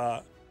yourself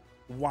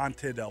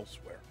wanted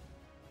elsewhere.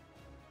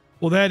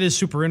 Well, that is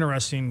super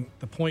interesting,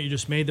 the point you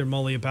just made there,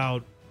 Mully,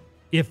 about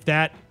if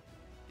that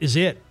is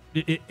it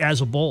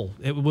as a Bull.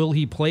 Will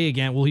he play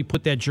again? Will he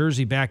put that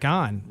jersey back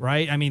on,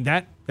 right? I mean,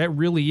 that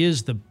really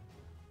is the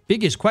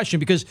biggest question,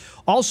 because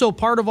also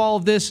part of all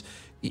of this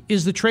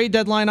is the trade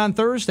deadline on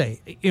Thursday.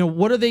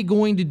 What are they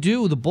going to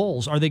do, the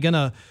Bulls? Are they going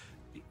to,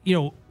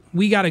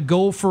 we got to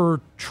go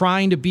for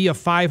trying to be a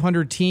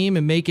 500 team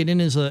and make it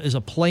in as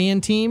a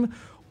play-in team?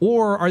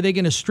 Or are they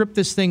going to strip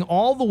this thing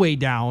all the way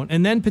down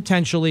and then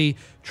potentially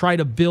try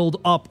to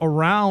build up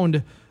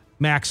around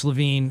Max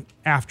LaVine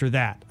after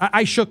that?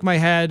 I shook my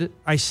head.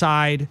 I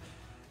sighed.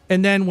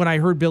 And then when I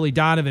heard Billy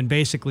Donovan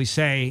basically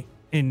say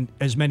in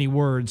as many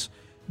words,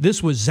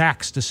 this was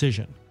Zach's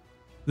decision.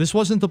 This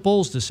wasn't the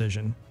Bulls'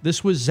 decision.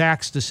 This was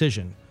Zach's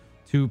decision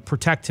to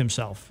protect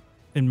himself,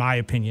 in my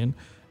opinion.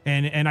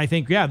 And I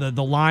think,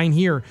 the line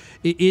here,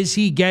 is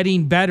he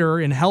getting better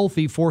and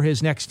healthy for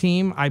his next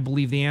team? I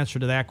believe the answer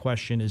to that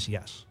question is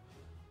yes.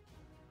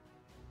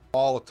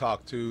 All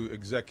talked to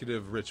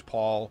executive Rich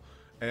Paul,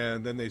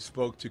 and then they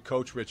spoke to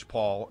Coach Rich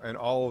Paul, and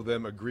all of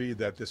them agreed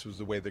that this was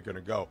the way they're going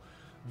to go.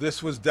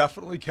 This was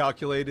definitely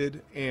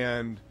calculated,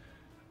 and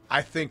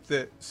I think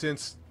that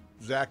since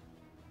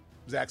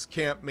Zach's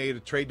camp made a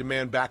trade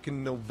demand back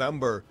in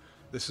November,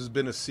 this has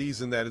been a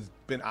season that has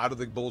been out of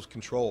the Bulls'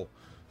 control.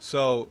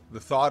 So the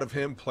thought of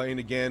him playing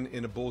again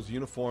in a Bulls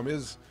uniform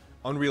is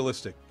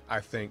unrealistic,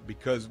 I think,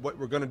 because what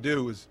we're going to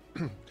do is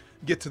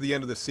get to the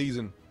end of the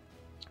season.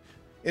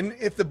 And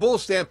if the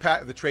Bulls stand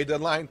pat at the trade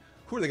deadline,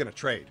 who are they going to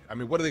trade? I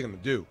mean, what are they going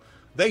to do?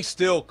 They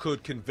still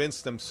could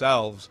convince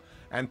themselves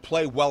and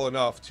play well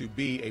enough to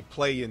be a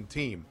play-in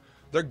team.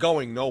 They're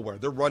going nowhere.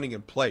 They're running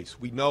in place.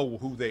 We know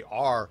who they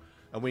are,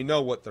 and we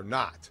know what they're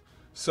not.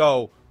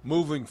 So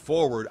moving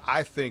forward,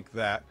 I think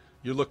that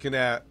you're looking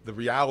at the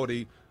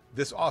reality.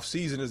 This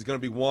offseason is going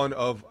to be one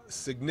of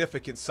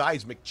significant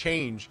seismic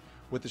change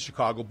with the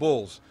Chicago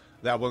Bulls.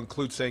 That will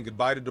include saying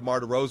goodbye to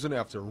DeMar DeRozan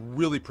after a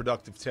really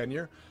productive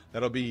tenure.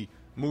 That'll be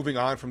moving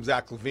on from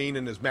Zach LaVine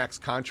and his max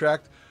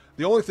contract.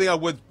 The only thing I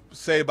would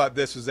say about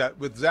this is that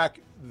with Zach,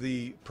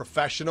 the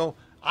professional,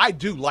 I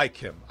do like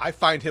him. I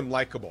find him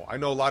likable. I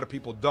know a lot of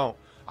people don't.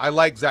 I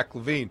like Zach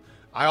LaVine.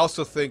 I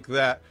also think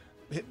that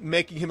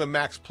making him a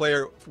max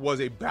player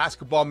was a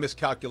basketball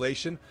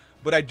miscalculation.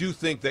 But I do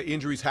think that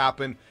injuries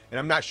happen, and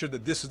I'm not sure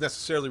that this is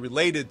necessarily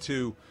related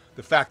to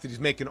the fact that he's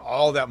making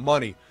all that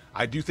money.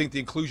 I do think the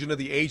inclusion of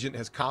the agent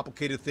has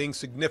complicated things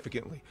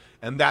significantly,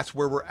 and that's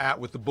where we're at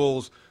with the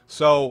Bulls.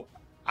 So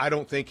I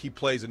don't think he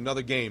plays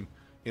another game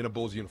in a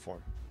Bulls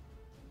uniform.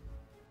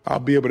 I'll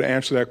be able to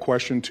answer that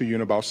question to you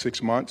in about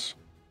 6 months.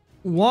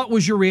 What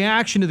was your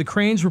reaction to the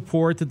Cranes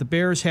report that the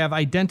Bears have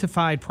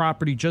identified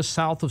property just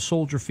south of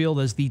Soldier Field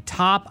as the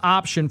top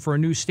option for a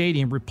new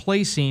stadium,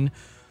 replacing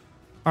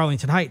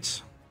Arlington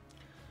Heights?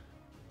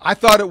 I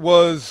thought it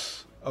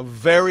was a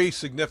very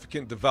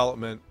significant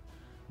development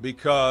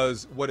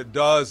because what it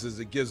does is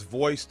it gives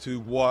voice to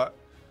what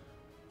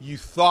you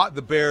thought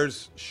the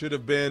Bears should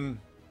have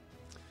been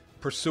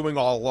pursuing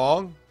all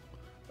along.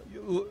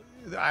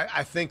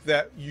 I think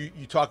that you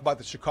talk about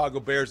the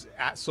Chicago Bears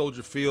at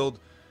Soldier Field,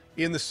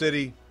 in the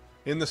city,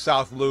 in the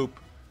South Loop.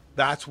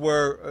 That's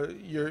where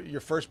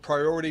your first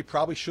priority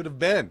probably should have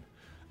been.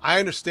 I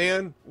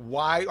understand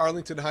why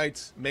Arlington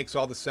Heights makes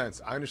all the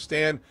sense. I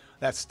understand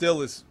that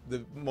still is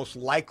the most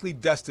likely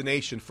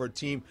destination for a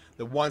team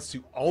that wants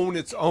to own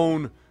its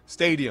own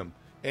stadium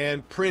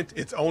and print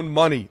its own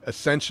money,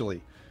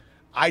 essentially.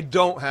 I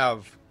don't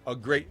have a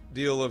great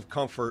deal of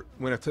comfort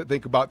when I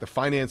think about the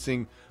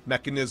financing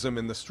mechanism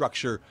and the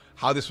structure,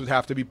 how this would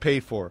have to be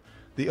paid for.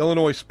 The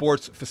Illinois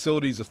Sports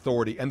Facilities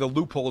Authority and the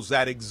loopholes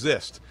that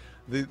exist.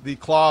 The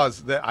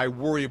clause that I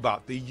worry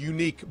about, the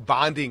unique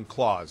bonding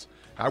clause.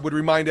 I would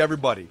remind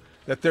everybody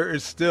that there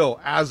is still,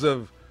 as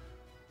of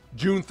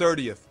June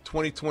 30th,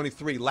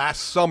 2023,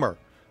 last summer,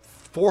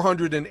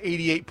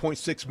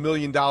 $488.6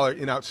 million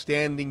in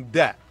outstanding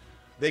debt.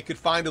 They could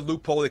find a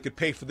loophole. They could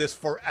pay for this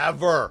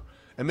forever.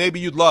 And maybe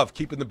you'd love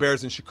keeping the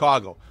Bears in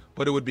Chicago,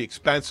 but it would be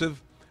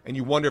expensive. And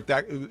you wonder if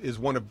that is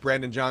one of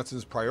Brandon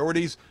Johnson's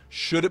priorities.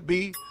 Should it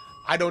be?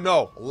 I don't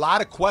know. A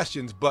lot of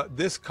questions, but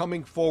this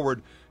coming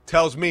forward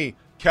tells me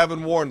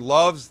Kevin Warren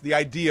loves the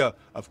idea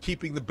of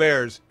keeping the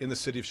Bears in the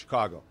city of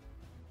Chicago.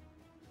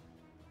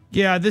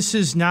 Yeah, this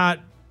is not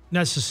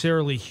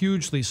necessarily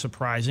hugely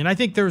surprising. I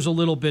think there's a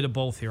little bit of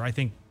both here. I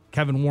think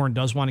Kevin Warren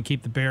does want to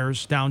keep the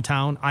Bears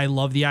downtown. I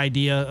love the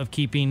idea of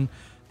keeping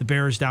the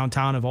Bears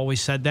downtown. I've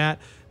always said that.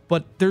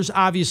 But there's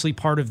obviously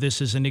part of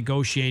this is a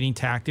negotiating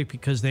tactic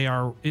because they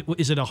are,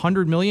 is it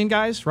 $100 million,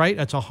 guys, right?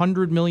 That's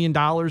 $100 million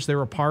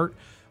they're apart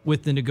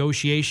with the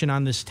negotiation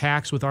on this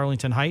tax with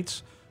Arlington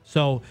Heights.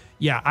 So,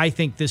 yeah, I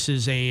think this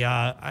is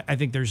I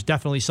think there's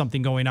definitely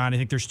something going on. I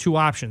think there's two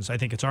options. I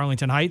think it's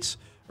Arlington Heights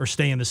or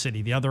stay in the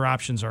city. The other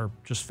options are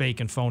just fake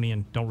and phony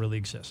and don't really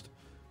exist.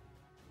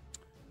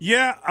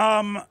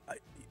 Yeah,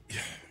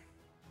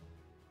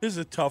 this is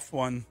a tough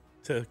one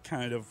to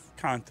kind of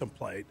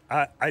contemplate.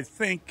 I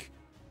think,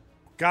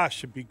 gosh,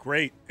 it'd be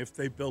great if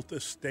they built a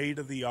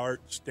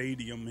state-of-the-art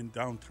stadium in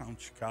downtown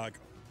Chicago.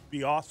 It'd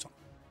be awesome.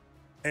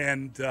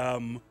 And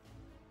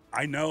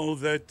I know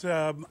that,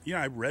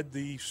 I read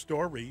the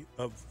story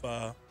of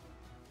the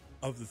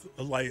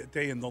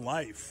day in the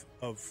life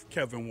of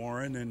Kevin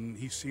Warren, and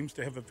he seems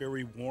to have a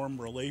very warm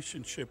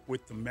relationship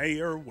with the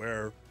mayor,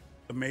 where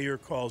the mayor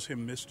calls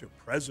him Mr.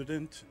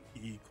 President.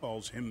 He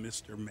calls him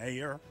Mr.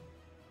 Mayor.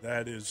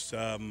 That is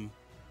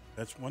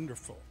That's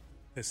wonderful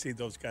to see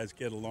those guys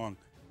get along.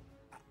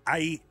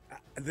 The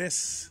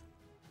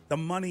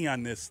money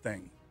on this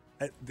thing,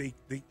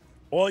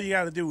 all you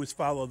got to do is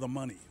follow the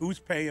money. Who's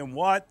paying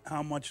what?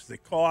 How much does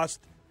it cost?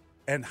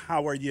 And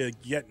how are you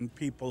getting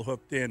people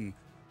hooked in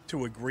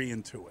to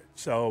agreeing to it?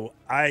 So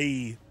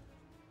I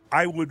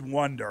would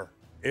wonder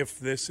if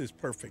this is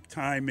perfect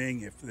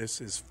timing, if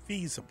this is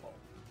feasible,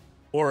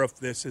 or if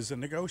this is a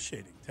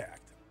negotiating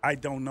tact. I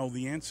don't know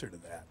the answer to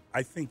that.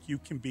 I think you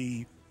can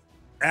be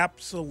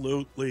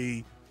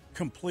absolutely,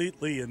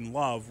 completely in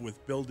love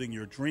with building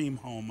your dream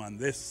home on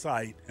this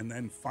site and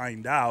then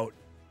find out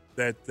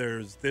that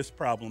there's this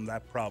problem,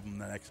 that problem,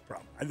 the next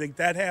problem. I think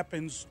that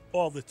happens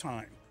all the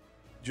time,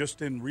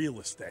 just in real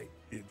estate.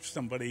 If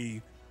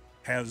somebody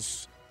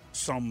has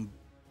some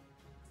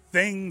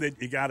thing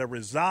that you got to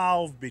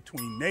resolve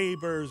between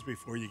neighbors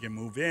before you can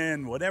move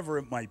in, whatever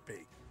it might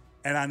be.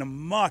 And on a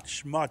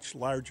much, much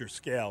larger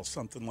scale,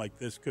 something like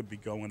this could be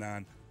going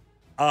on.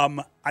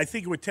 I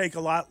think it would take a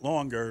lot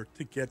longer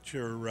to get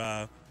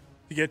your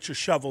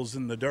shovels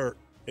in the dirt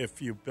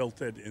if you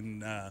built it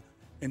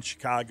in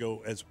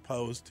Chicago as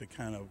opposed to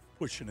kind of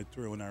pushing it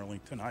through in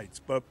Arlington Heights.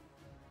 But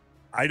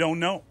I don't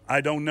know.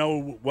 I don't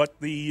know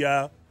what's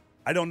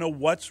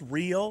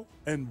real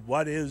and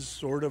what is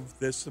sort of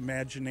this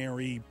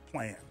imaginary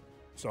plan.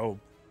 So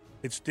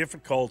it's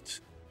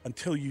difficult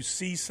until you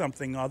see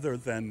something other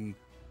than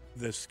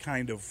this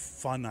kind of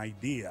fun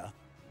idea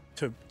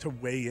to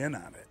weigh in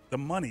on it. The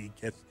money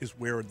is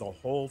where the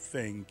whole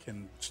thing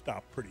can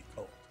stop pretty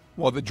cold.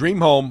 Well, the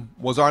dream home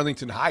was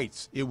Arlington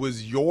Heights. It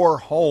was your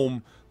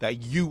home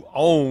that you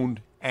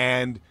owned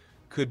and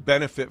could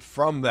benefit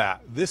from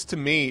that. This, to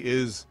me,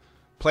 is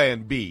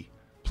plan B.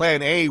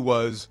 Plan A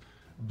was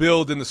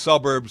build in the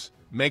suburbs,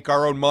 make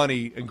our own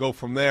money, and go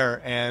from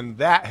there, and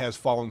that has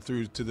fallen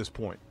through to this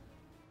point.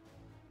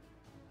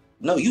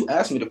 No, you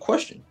asked me the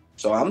question,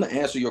 so I'm going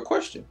to answer your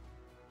question.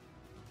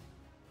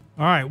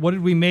 All right, what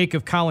did we make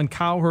of Colin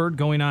Cowherd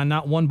going on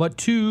not one but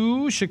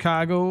two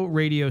Chicago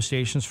radio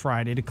stations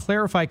Friday to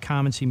clarify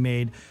comments he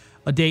made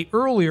a day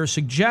earlier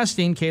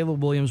suggesting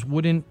Caleb Williams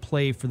wouldn't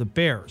play for the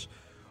Bears?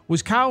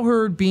 Was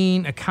Cowherd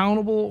being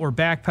accountable or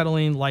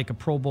backpedaling like a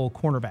Pro Bowl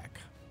cornerback?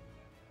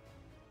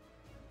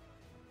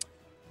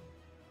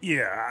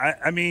 Yeah,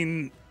 I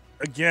mean,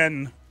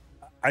 again,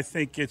 I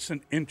think it's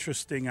an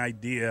interesting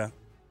idea.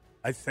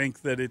 I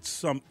think that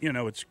it's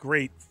it's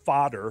great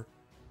fodder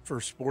for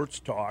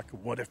sports talk.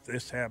 What if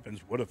this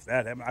happens? What if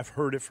that happens? I've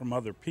heard it from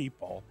other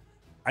people.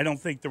 I don't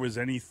think there was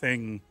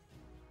anything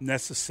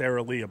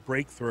necessarily a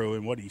breakthrough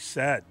in what he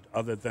said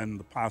other than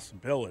the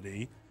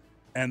possibility.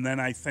 And then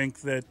I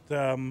think that,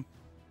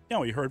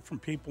 he heard from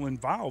people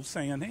involved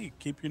saying, hey,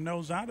 keep your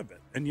nose out of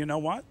it. And you know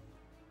what?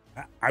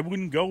 I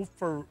wouldn't go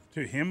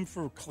to him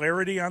for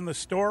clarity on the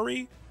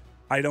story.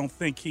 I don't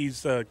think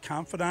he's a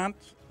confidant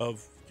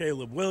of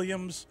Caleb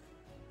Williams.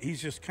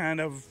 He's just kind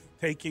of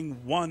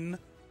taking one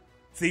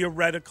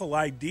theoretical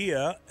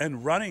idea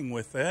and running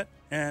with it,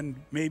 and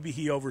maybe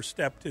he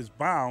overstepped his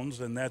bounds,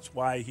 and that's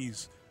why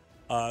he's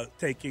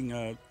taking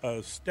a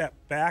step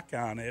back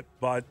on it.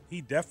 But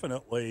he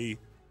definitely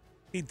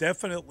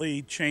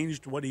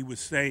changed what he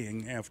was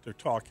saying after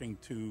talking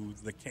to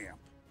the camp.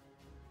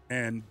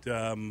 And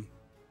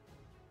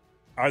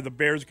are the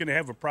Bears going to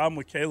have a problem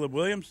with Caleb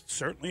Williams?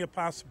 Certainly a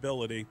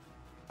possibility.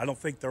 I don't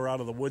think they're out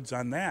of the woods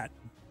on that,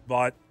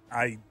 but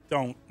I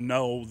don't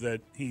know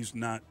that he's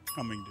not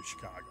coming to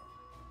Chicago.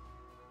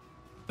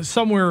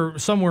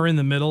 Somewhere in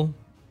the middle.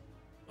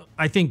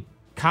 I think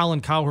Colin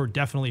Cowherd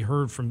definitely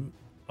heard from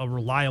a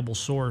reliable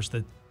source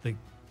that the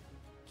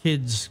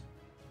kid's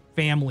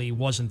family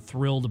wasn't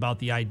thrilled about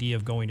the idea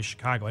of going to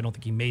Chicago. I don't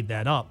think he made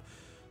that up,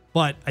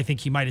 but I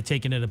think he might have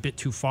taken it a bit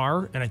too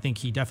far, and I think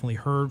he definitely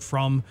heard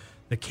from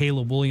the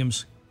Caleb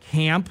Williams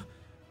camp,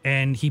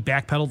 and he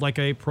backpedaled like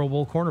a Pro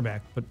Bowl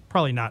cornerback, but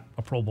probably not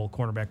a Pro Bowl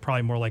cornerback,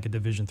 probably more like a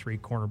Division III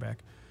cornerback.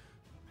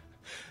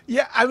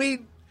 Yeah, I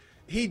mean,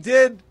 he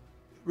did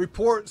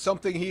report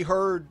something he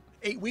heard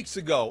 8 weeks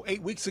ago.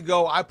 8 weeks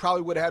ago, I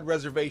probably would have had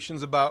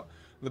reservations about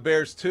the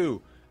Bears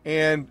too.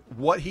 And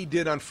what he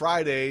did on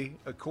Friday,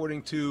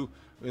 according to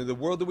the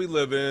world that we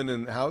live in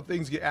and how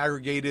things get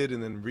aggregated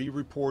and then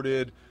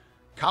re-reported,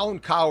 Colin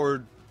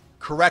Cowherd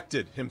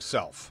corrected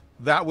himself.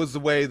 That was the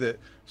way that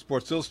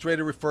Sports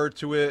Illustrated referred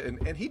to it,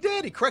 and he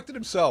did. He corrected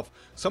himself.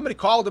 Somebody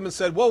called him and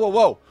said,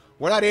 whoa,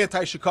 we're not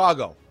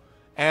anti-Chicago.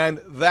 And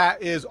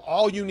that is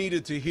all you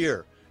needed to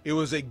hear. It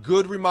was a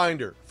good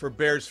reminder for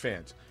Bears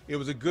fans. It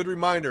was a good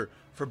reminder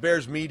for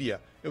Bears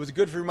media. It was a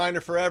good reminder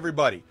for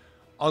everybody.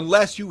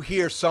 Unless you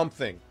hear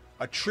something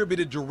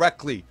attributed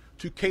directly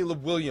to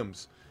Caleb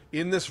Williams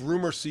in this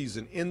rumor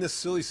season, in this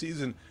silly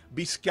season,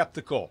 be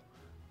skeptical.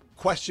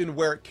 Question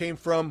where it came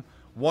from.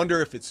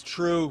 Wonder if it's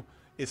true.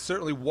 It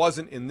certainly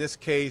wasn't in this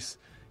case.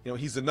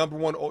 He's the number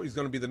one. He's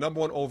going to be the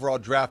number one overall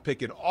draft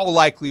pick in all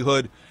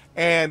likelihood.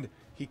 And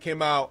he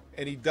came out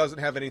and he doesn't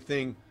have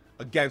anything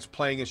against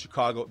playing in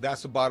Chicago.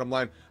 That's the bottom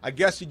line. I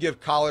guess you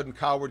give Collard and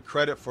Cowherd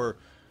credit for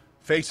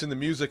facing the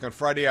music on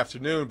Friday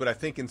afternoon, but I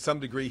think in some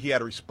degree he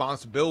had a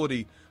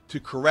responsibility to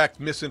correct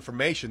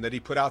misinformation that he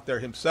put out there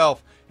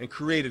himself and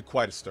created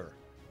quite a stir.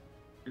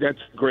 That's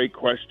a great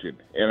question,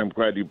 and I'm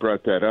glad you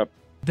brought that up.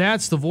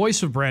 That's the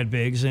voice of Brad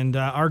Biggs, and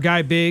our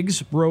guy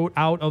Biggs wrote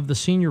out of the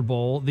Senior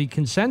Bowl, the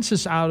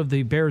consensus out of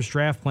the Bears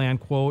draft plan,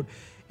 quote,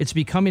 "It's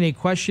becoming a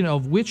question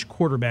of which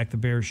quarterback the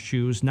Bears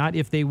choose, not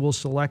if they will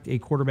select a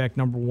quarterback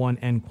number one,"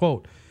 end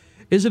quote.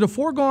 Is it a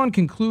foregone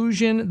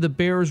conclusion the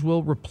Bears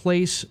will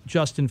replace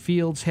Justin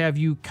Fields? Have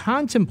you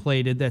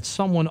contemplated that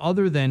someone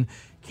other than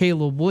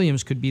Caleb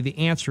Williams could be the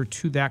answer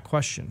to that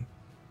question?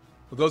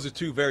 Well, those are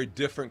two very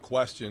different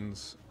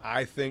questions.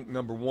 I think,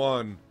 number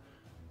one,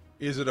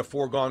 is it a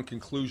foregone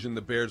conclusion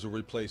the Bears will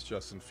replace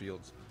Justin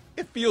Fields?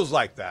 It feels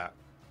like that.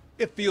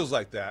 It feels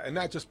like that. And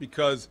not just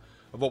because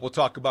of what we'll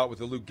talk about with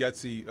the Luke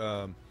Getsy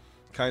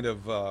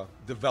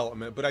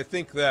development, but I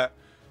think that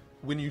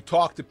when you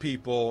talk to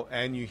people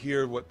and you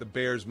hear what the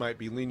Bears might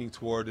be leaning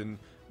toward, and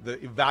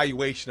the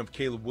evaluation of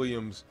Caleb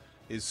Williams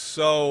is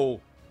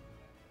so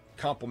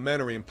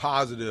complimentary and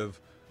positive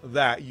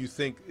that you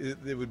think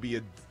it would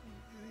be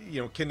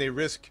can they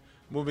risk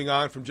moving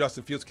on from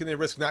Justin Fields? Can they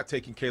risk not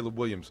taking Caleb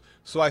Williams?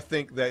 So I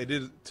think that it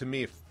is, to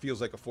me, it feels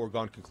like a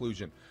foregone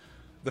conclusion.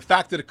 The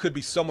fact that it could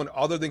be someone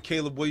other than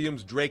Caleb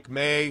Williams, Drake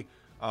May,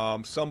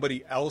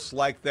 somebody else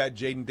like that,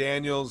 Jaden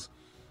Daniels,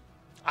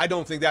 I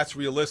don't think that's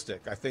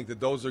realistic. I think that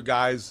those are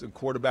guys and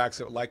quarterbacks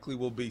that likely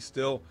will be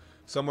still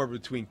somewhere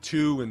between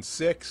 2 and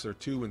 6 or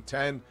 2 and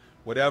 10,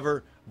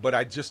 whatever. But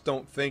I just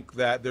don't think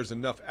that there's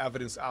enough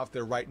evidence out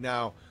there right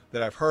now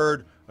that I've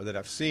heard or that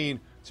I've seen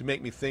to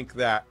make me think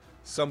that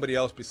somebody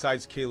else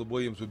besides Caleb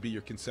Williams would be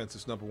your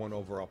consensus number one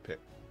overall pick.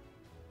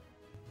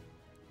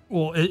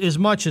 Well, as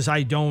much as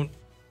I don't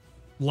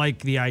like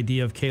the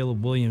idea of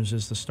Caleb Williams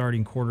as the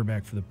starting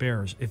quarterback for the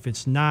Bears, if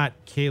it's not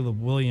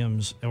Caleb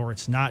Williams or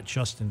it's not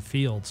Justin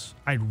Fields,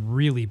 I'd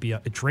really be a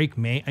Drake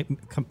May.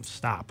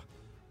 Stop.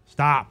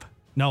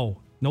 No,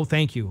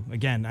 thank you.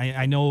 Again,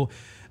 I know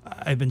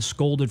I've been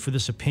scolded for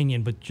this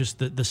opinion, but just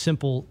the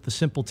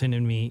simpleton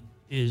in me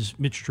is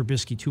Mitch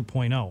Trubisky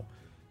 2.0.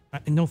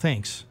 No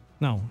thanks.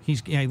 No,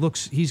 he's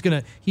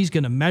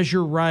gonna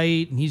measure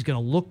right, and he's gonna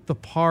look the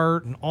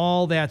part and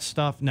all that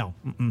stuff.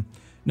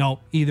 No,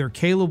 either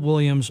Caleb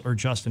Williams or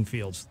Justin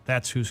Fields.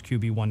 That's who's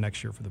QB1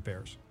 next year for the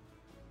Bears.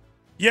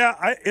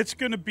 Yeah, it's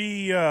going to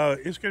be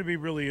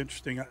really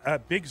interesting.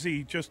 Big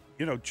Z, just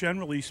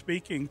generally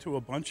speaking to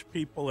a bunch of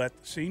people at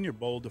the Senior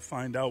Bowl to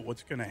find out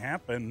what's going to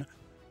happen,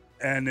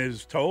 and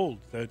is told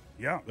that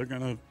they're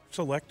going to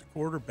select a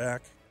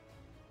quarterback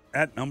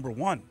at number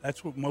one.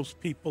 That's what most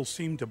people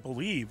seem to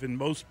believe, and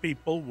most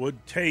people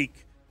would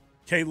take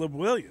Caleb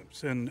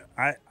Williams, and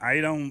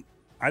I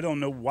don't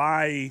know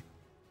why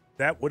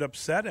that would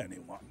upset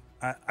anyone.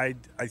 I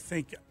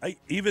think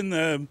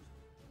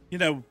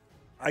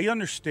I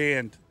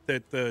understand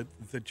that the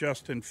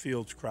Justin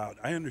Fields crowd,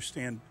 I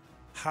understand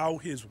how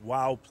his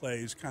wow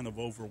plays kind of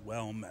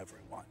overwhelm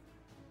everyone.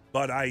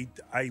 But I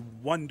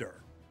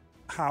wonder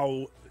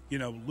how,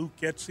 Luke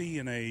Getsy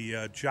in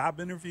a job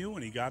interview,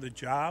 when he got a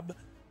job,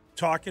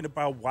 talking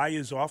about why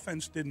his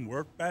offense didn't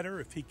work better,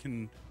 if he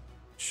can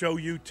show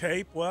you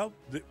tape, well,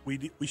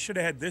 we should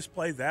have had this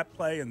play, that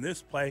play, and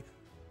this play.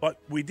 But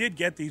we did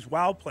get these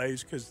wow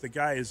plays because the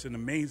guy is an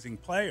amazing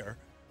player.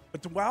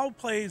 But the wow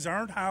plays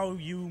aren't how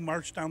you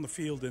march down the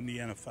field in the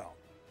NFL.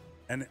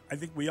 And I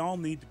think we all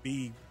need to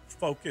be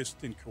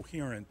focused and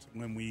coherent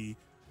when we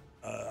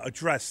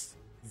address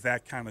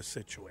that kind of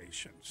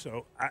situation.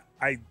 So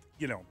I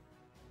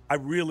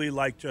really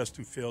like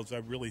Justin Fields. I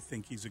really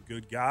think he's a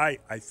good guy.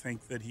 I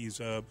think that he's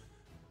a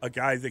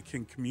guy that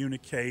can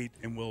communicate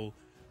and will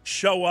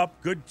show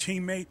up, good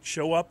teammate,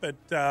 show up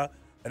at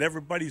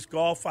everybody's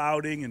golf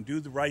outing and do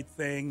the right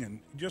thing, and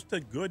just a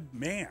good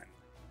man.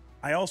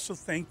 I also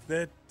think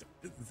that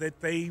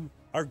they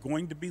are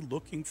going to be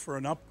looking for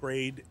an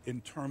upgrade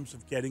in terms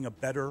of getting a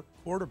better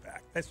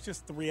quarterback. That's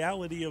just the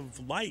reality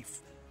of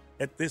life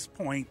at this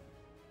point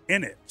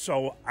in it.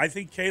 So I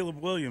think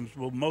Caleb Williams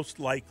will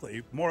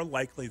more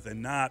likely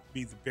than not,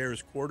 be the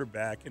Bears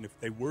quarterback. And if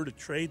they were to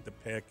trade the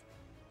pick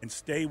and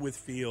stay with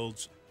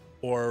Fields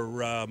or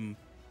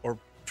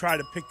try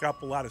to pick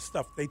up a lot of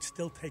stuff, they'd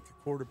still take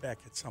a quarterback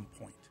at some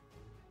point.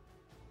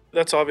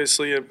 That's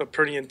obviously a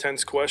pretty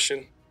intense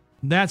question.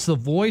 That's the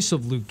voice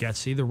of Luke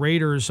Getsy. The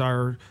Raiders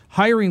are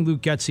hiring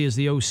Luke Getsy as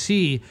the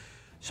OC.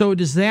 So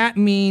does that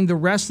mean the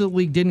rest of the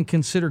league didn't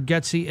consider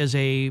Getsy as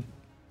a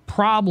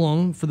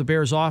problem for the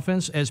Bears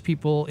offense as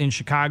people in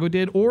Chicago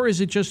did? Or is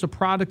it just a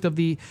product of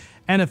the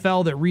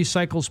NFL that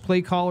recycles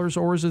play callers,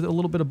 or is it a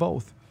little bit of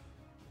both?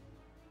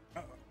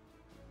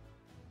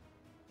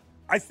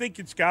 I think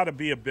it's got to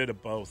be a bit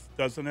of both,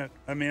 doesn't it?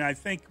 I mean, I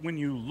think when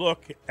you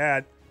look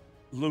at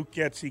Luke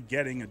Getsy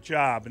getting a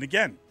job, and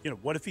again,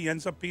 what if he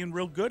ends up being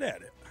real good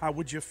at it? How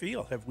would you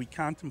feel? Have we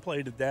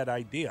contemplated that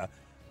idea?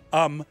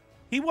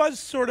 He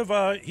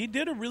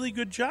did a really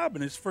good job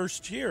in his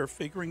first year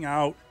figuring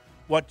out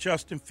what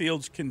Justin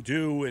Fields can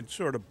do and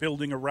sort of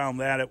building around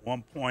that at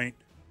one point.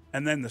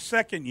 And then the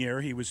second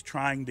year, he was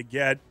trying to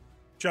get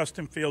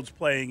Justin Fields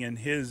playing in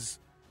his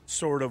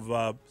sort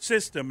of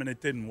system, and it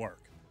didn't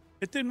work.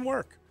 It didn't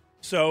work.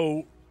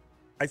 So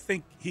I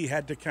think he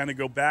had to kind of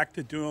go back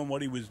to doing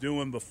what he was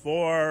doing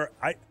before.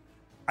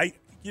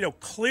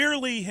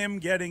 Clearly him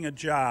getting a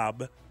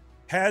job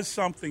has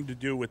something to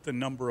do with the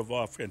number of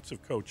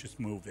offensive coaches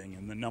moving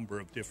and the number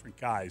of different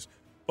guys.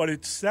 But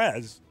it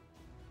says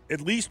at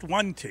least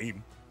one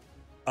team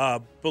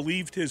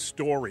believed his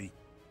story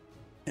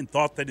and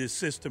thought that his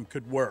system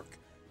could work.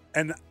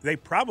 And they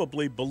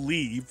probably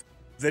believe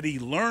that he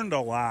learned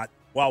a lot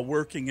while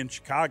working in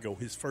Chicago,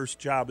 his first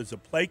job as a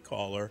play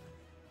caller.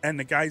 And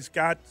the guy's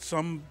got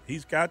some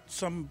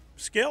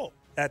skill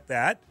at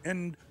that.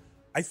 And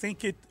I think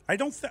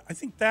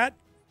that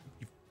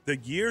the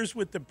years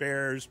with the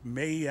Bears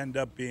may end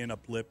up being a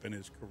blip in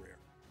his career.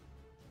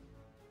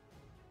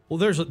 Well,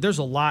 there's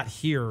a lot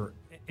here,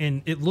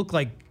 and it looked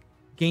like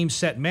game,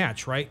 set,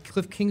 match, right?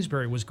 Cliff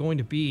Kingsbury was going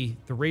to be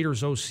the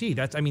Raiders OC.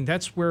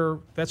 That's where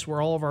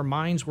all of our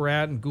minds were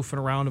at, and goofing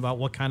around about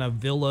what kind of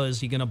villa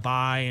is he going to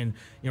buy, and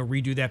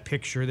redo that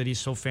picture that he's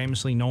so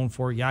famously known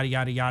for. Yada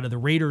yada yada. The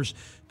Raiders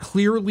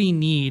clearly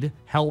need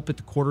help at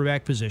the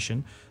quarterback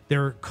position.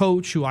 Their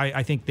coach, who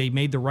I think they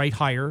made the right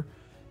hire,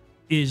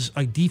 is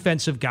a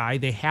defensive guy.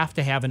 They have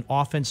to have an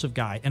offensive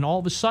guy, and all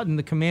of a sudden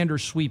the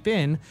Commanders sweep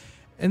in.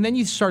 And then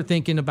you start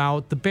thinking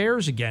about the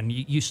Bears again.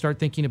 You start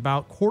thinking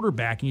about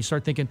quarterback, and you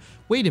start thinking,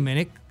 wait a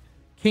minute,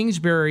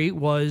 Kingsbury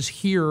was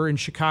here in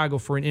Chicago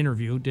for an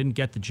interview, didn't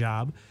get the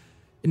job.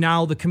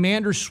 Now the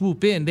Commanders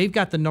swoop in. They've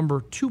got the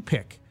number 2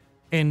 pick,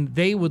 and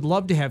they would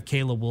love to have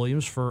Caleb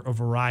Williams for a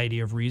variety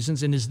of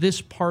reasons. And is this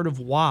part of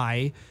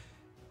why?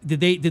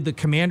 Did the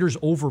Commanders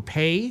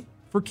overpay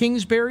for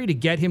Kingsbury to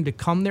get him to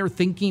come there,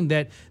 thinking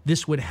that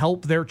this would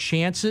help their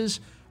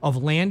chances of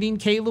landing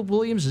Caleb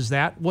Williams? Is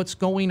that what's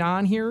going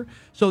on here?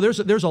 So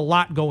there's a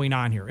lot going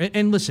on here.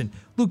 And listen,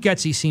 Luke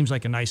Getsy seems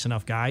like a nice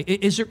enough guy.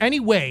 Is there any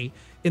way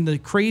in the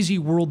crazy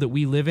world that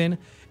we live in,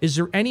 is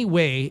there any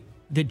way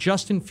that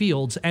Justin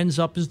Fields ends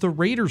up as the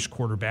Raiders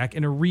quarterback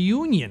in a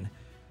reunion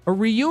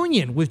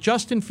with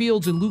Justin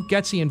Fields and Luke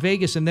Getsy in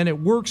Vegas, and then it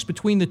works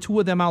between the two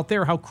of them out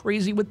there? How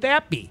crazy would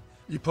that be?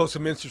 You post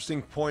some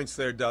interesting points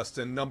there,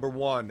 Dustin. Number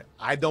one,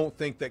 I don't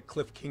think that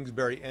Cliff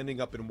Kingsbury ending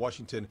up in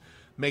Washington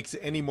makes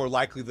it any more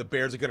likely the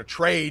Bears are going to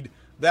trade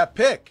that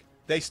pick.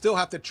 They still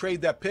have to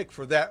trade that pick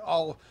for that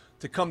all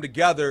to come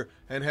together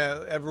and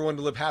have everyone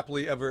to live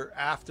happily ever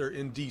after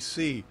in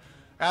D.C.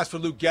 As for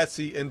Luke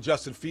Getsy and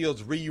Justin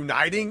Fields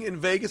reuniting in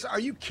Vegas, are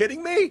you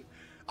kidding me?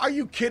 Are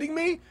you kidding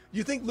me?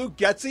 You think Luke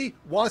Getsy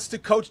wants to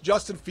coach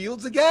Justin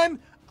Fields again?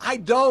 I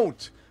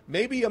don't.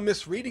 Maybe I'm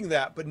misreading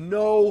that, but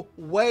no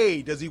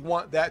way does he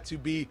want that to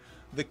be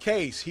the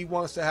case. He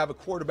wants to have a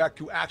quarterback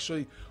who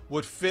actually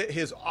would fit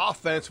his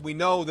offense. We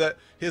know that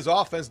his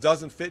offense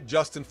doesn't fit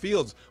Justin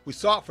Fields. We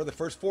saw it for the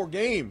first 4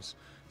 games.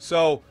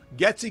 So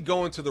Getsy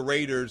going to the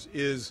Raiders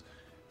it's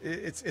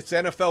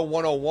NFL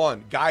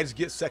 101. Guys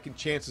get second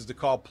chances to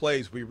call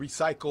plays. We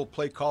recycle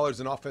play callers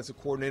and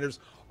offensive coordinators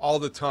all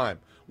the time.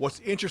 What's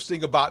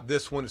interesting about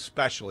this one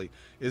especially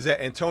is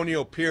that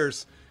Antonio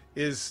Pierce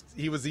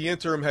he was the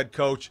interim head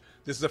coach.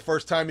 This is the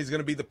first time he's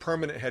going to be the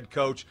permanent head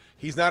coach.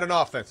 He's not an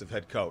offensive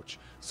head coach.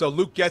 So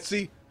Luke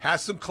Getsy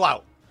has some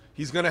clout.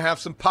 He's going to have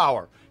some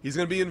power. He's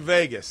going to be in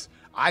Vegas.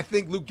 I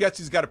think Luke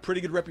Getsy's got a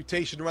pretty good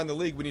reputation around the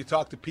league when you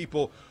talk to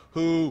people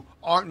who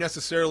aren't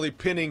necessarily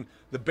pinning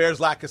the Bears'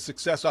 lack of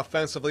success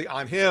offensively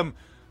on him.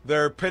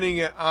 They're pinning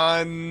it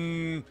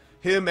on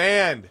him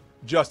and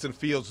Justin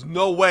Fields.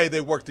 No way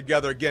they work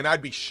together again.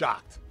 I'd be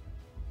shocked.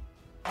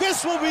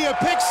 This will be a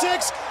pick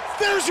six.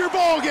 There's your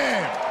ball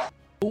game.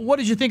 What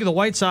did you think of the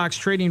White Sox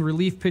trading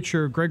relief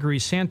pitcher Gregory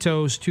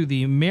Santos to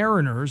the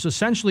Mariners,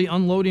 essentially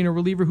unloading a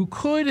reliever who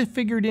could have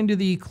figured into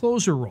the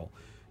closer role?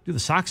 Do the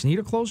Sox need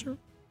a closer?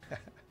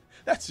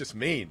 That's just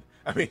mean.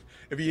 I mean,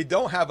 if you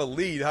don't have a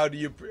lead, how do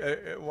you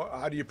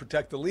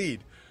protect the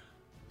lead?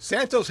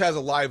 Santos has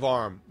a live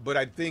arm, but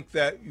I think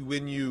that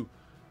when you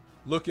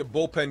look at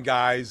bullpen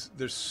guys,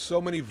 there's so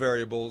many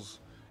variables,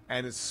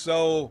 and it's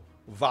so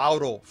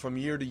volatile from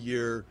year to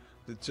year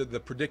to the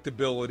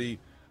predictability.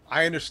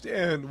 I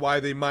understand why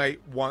they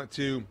might want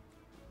to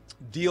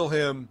deal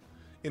him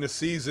in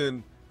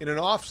an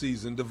off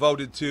season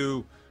devoted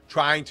to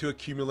trying to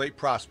accumulate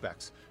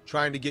prospects,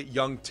 trying to get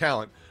young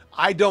talent.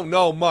 I don't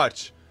know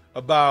much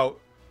about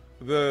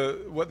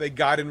what they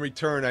got in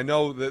return. I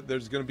know that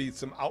there's going to be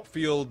some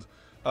outfield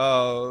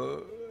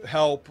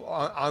help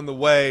on the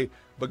way,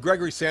 but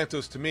Gregory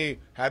Santos to me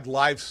had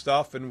live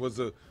stuff and was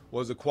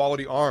a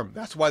quality arm.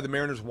 That's why the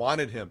Mariners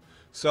wanted him.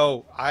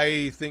 So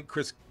I think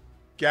Chris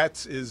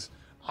Getz is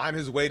on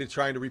his way to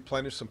trying to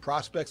replenish some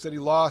prospects that he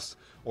lost,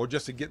 or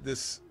just to get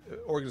this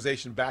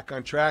organization back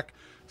on track.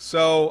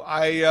 So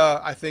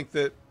I think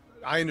that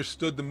I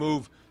understood the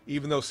move,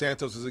 even though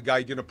Santos is a guy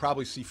you're going to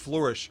probably see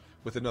flourish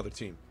with another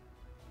team.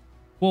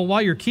 Well,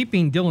 while you're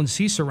keeping Dylan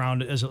Cease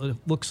around, as it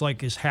looks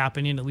like is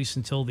happening, at least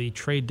until the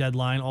trade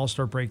deadline,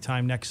 All-Star break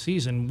time next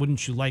season,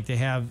 wouldn't you like to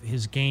have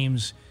his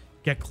games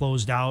get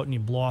closed out and you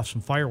blow off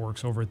some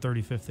fireworks over at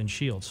 35th and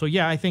Shield? So,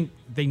 yeah, I think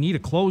they need a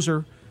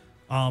closer.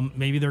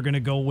 Maybe they're going to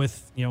go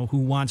with, who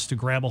wants to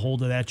grab a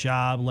hold of that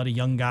job, let a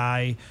young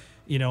guy,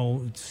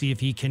 see if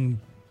he can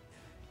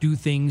do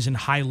things in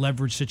high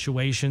leverage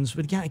situations.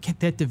 But yeah,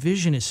 that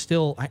division is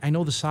still, I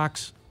know the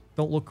Sox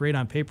don't look great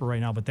on paper right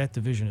now, but that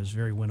division is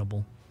very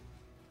winnable.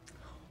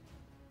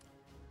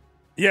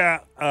 Yeah,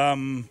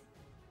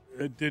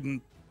 it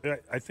didn't.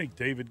 I think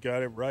David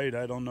got it right.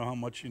 I don't know how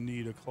much you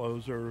need a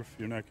closer if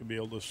you're not going to be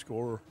able to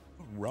score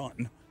a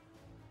run.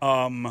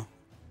 I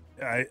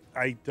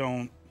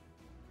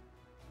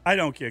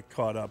don't get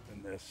caught up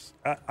in this.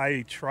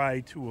 I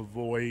try to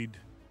avoid.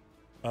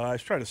 I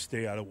try to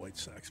stay out of White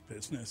Sox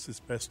business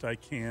as best I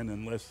can,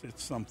 unless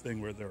it's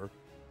something where they're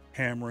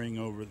hammering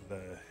over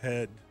the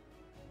head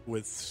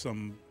with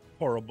some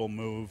horrible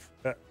move.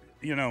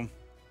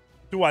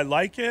 Do I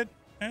like it?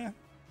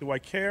 Do I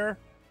care?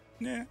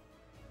 Nah.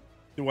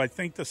 Do I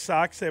think the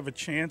Sox have a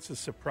chance of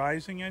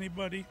surprising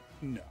anybody?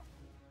 No.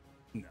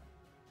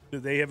 Do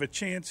they have a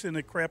chance in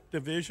a crap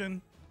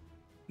division?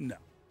 No.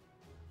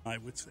 I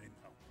would say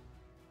no.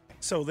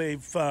 So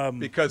they've...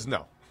 because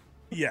no.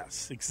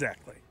 Yes,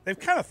 exactly. They've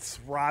kind of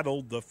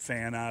throttled the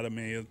fan out of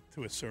me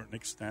to a certain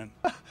extent.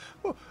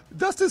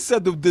 Dustin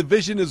said the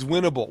division is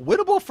winnable.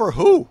 Winnable for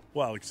who?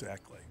 Well,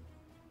 exactly.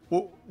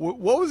 What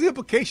was the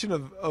implication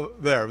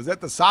of there? Was that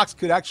the Sox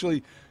could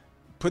actually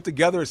put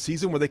together a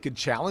season where they could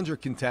challenge or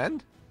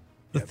contend?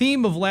 The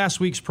theme of last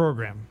week's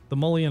program, the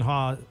Mulligan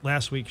Haugh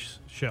last week's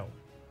show,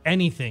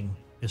 anything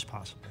is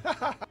possible.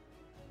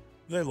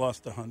 They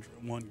lost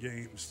 101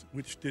 games,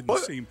 which didn't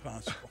seem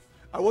possible.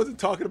 I wasn't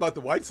talking about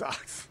the White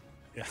Sox.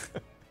 Yeah.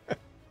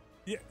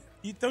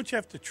 Don't you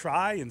have to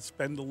try and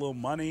spend a little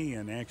money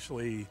and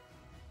actually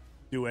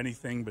do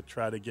anything but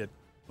try to get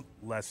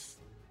less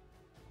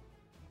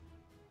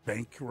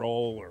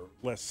bankroll or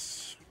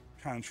less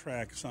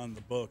contracts on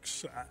the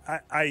books?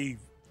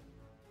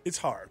 It's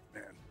hard,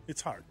 man.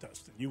 It's hard,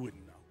 Dustin. You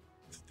wouldn't know.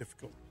 It's a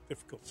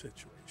difficult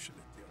situation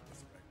to deal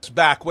with. Right? It's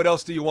back. What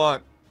else do you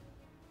want?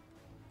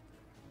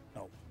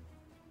 No.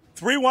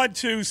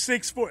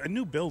 312-64. A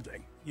new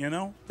building.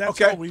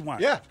 That's all we want.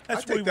 Yeah,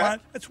 that's what we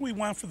want. That's what we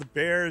want for the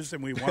Bears,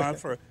 and we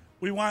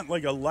want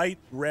like a light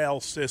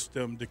rail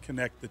system to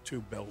connect the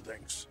two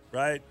buildings,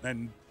 right?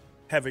 And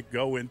have it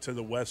go into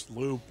the West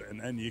Loop, and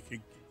then you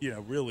could,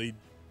 really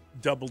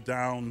double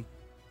down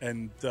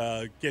and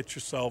get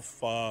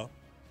yourself.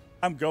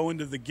 I'm going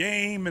to the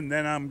game, and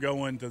then I'm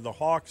going to the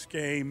Hawks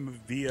game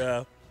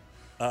via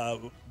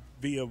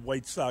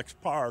White Sox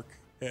Park,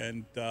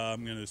 and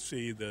I'm going to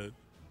see the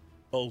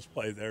Bulls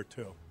play there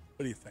too.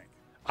 What do you think?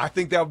 I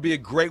think that would be a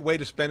great way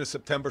to spend a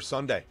September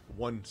Sunday,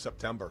 1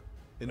 September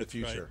in the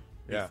future.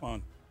 Right. Yeah,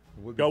 fun.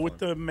 Go with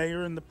the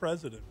mayor and the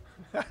president.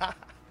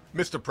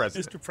 Mr.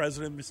 President. Mr.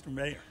 President, Mr.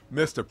 Mayor.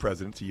 Mr.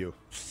 President to you.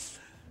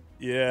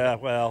 Yeah,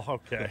 well,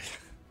 okay.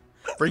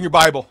 Bring your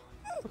Bible.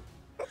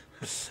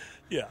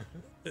 Yeah.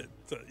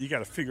 You got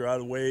to figure out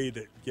a way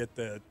to get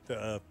that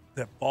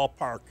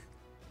ballpark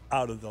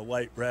out of the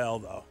light rail,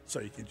 though,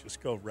 so you can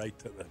just go right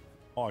to the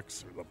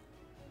Hawks or the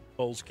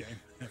Bulls game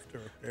after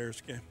a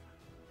Bears game.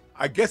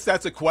 I guess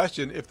that's a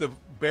question. If the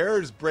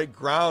Bears break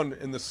ground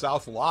in the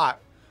South Lot,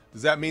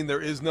 does that mean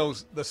there is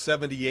the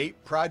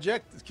 78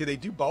 project? Can they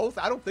do both?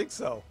 I don't think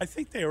so. I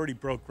think they already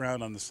broke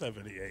ground on the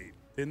 78,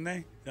 didn't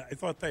they? I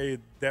thought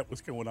that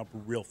was going up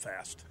real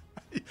fast.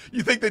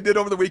 You think they did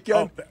over the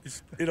weekend? Oh,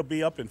 it'll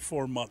be up in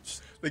 4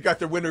 months. They got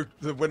the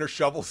winter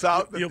shovels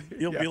out.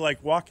 You'll be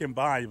like walking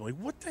by. You'll be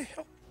like, what the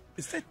hell?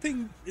 Is that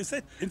thing? Is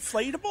that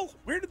inflatable?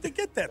 Where did they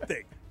get that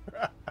thing?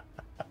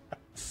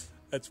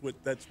 That's what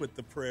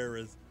the prayer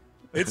is.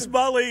 It's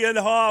Mulligan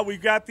Haugh. We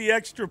got the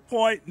extra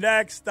point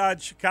next on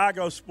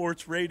Chicago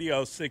Sports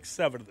Radio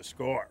 6-7 The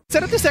Score.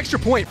 Set up this extra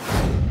point.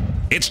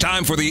 It's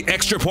time for the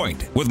extra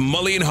point with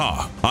Mulligan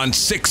Haugh on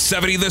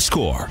 670 The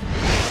Score.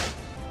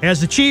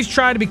 As the Chiefs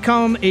try to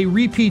become a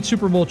repeat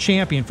Super Bowl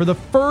champion for the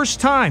first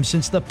time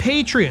since the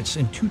Patriots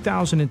in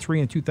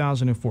 2003 and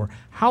 2004,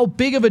 how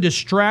big of a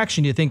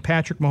distraction do you think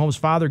Patrick Mahomes'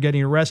 father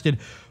getting arrested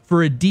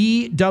for a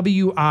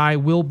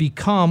DWI will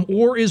become,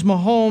 or is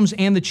Mahomes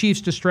and the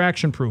Chiefs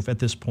distraction-proof at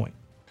this point?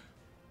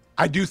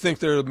 I do think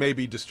there may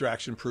be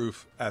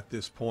distraction-proof at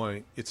this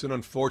point. It's an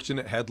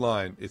unfortunate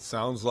headline. It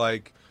sounds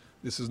like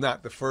this is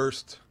not the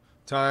first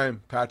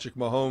time Patrick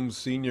Mahomes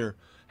Sr.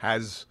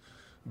 has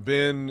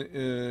been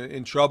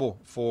in trouble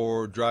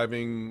for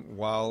driving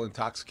while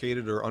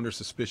intoxicated or under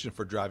suspicion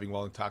for driving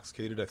while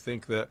intoxicated. I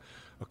think that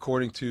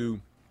according to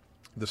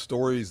the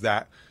stories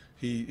that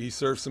he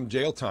served some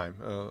jail time,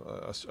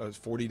 a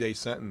 40-day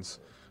sentence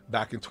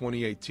back in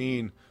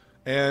 2018.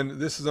 And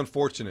this is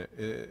unfortunate,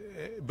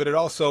 but it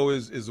also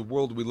is the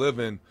world we live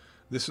in.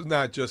 This is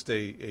not just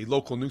a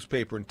local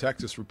newspaper in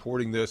Texas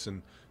reporting this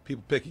and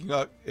people picking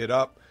it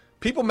up.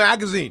 People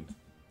Magazine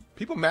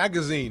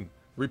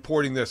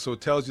reporting this, so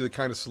it tells you the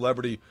kind of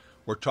celebrity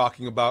we're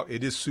talking about.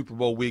 It is Super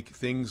Bowl week.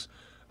 Things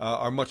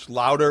are much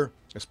louder,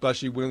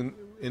 especially when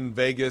in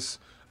Vegas.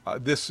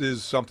 This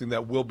is something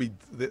that will be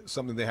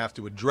something they have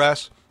to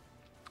address.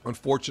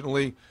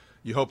 Unfortunately,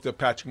 you hope that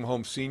Patrick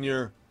Mahomes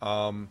Sr.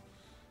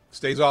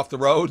 Stays off the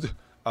road,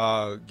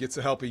 gets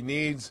the help he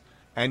needs,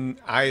 And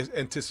I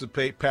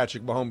anticipate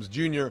Patrick Mahomes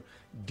Jr.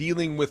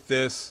 dealing with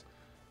this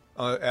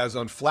as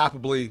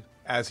unflappably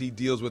as he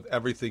deals with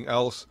everything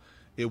else.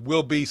 It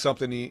will be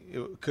something,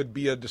 it could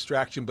be a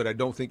distraction, but I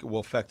don't think it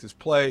will affect his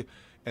play,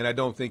 and I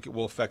don't think it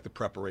will affect the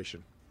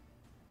preparation.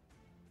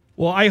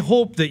 Well, I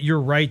hope that you're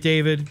right,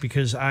 David,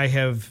 because I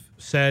have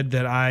said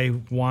that I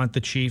want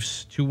the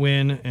Chiefs to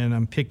win, and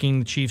I'm picking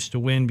the Chiefs to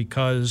win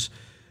because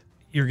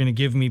you're going to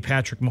give me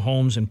Patrick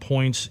Mahomes and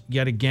points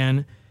yet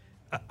again.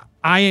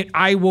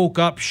 I woke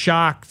up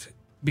shocked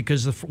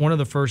because one of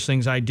the first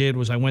things I did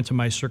was I went to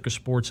my Circus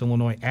Sports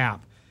Illinois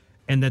app,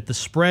 and that the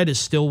spread is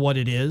still what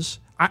it is.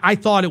 I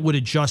thought it would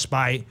adjust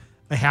by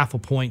a half a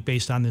point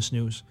based on this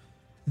news.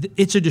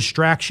 It's a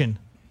distraction.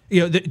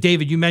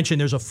 David, you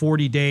mentioned there's a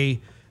 40-day.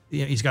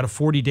 He's got a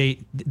 40-day.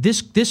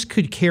 This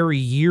could carry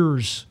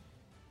years,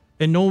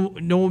 and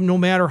no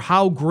matter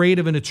how great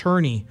of an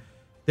attorney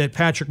that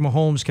Patrick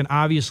Mahomes can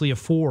obviously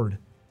afford,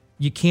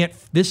 you can't.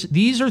 This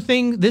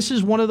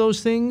is one of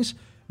those things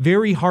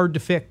very hard to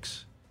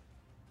fix.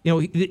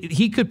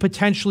 He could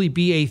potentially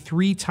be a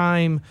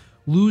 3-time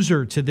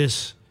loser to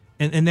this,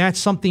 and that's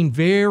something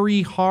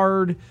very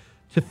hard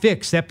to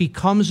fix. That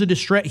becomes a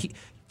distraction.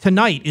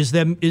 Tonight is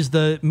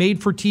the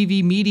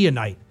made-for-TV media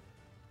night.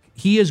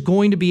 He is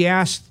going to be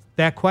asked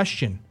that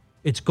question.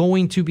 It's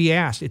going to be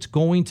asked. It's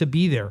going to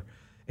be there,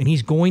 and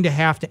he's going to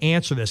have to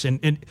answer this.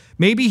 And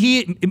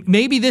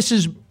maybe this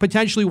is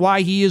potentially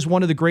why he is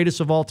one of the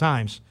greatest of all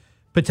times.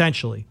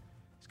 Potentially,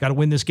 he's got to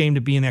win this game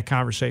to be in that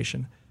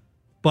conversation.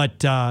 But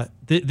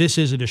this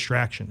is a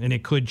distraction, and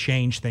it could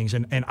change things.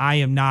 And I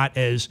am not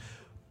as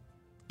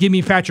give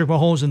me Patrick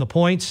Mahomes and the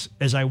points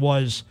as I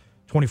was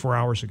 24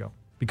 hours ago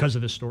because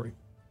of this story.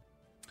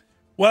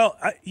 Well,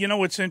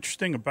 what's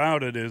interesting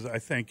about it is I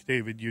think,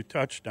 David, you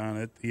touched on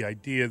it, the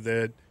idea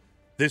that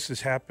this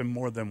has happened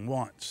more than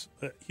once.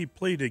 He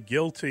pleaded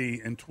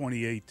guilty in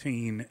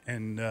 2018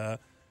 and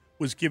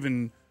was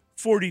given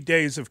 40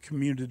 days of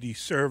community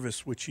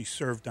service, which he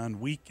served on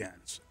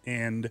weekends.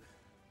 And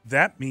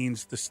that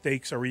means the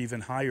stakes are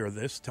even higher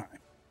this time.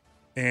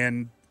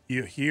 And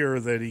you hear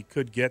that he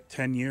could get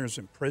 10 years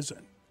in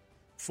prison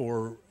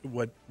for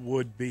what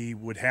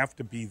would have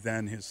to be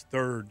then his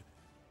third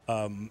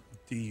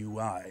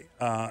DUI.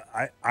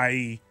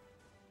 I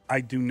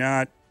do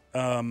not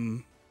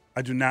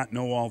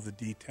know all the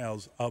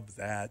details of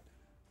that,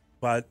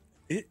 but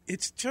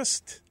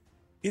it's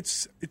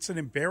an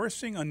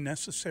embarrassing,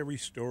 unnecessary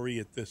story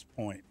at this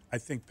point. I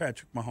think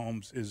Patrick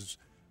Mahomes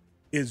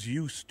is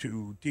used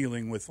to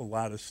dealing with a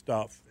lot of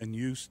stuff and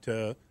used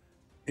to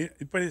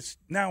it, but it's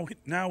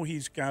now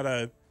he's got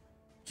to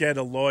get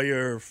a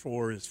lawyer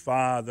for his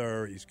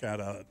father. He's got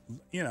to,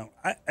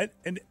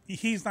 and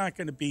he's not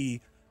going to be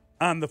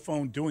on the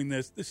phone doing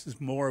this. This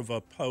is more of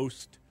a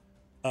post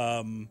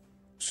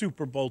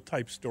Super Bowl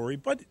type story,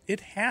 but it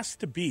has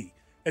to be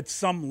at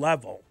some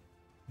level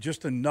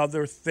just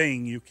another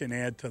thing you can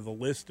add to the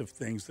list of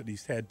things that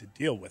he's had to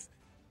deal with.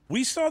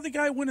 We saw the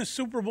guy win a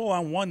Super Bowl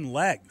on one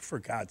leg, for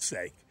God's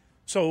sake.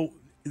 So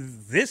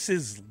this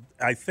is,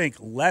 I think,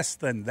 less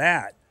than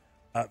that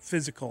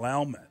physical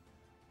ailment.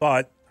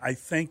 But I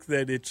think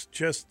that it's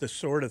just the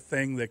sort of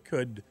thing that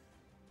could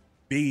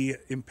be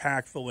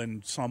impactful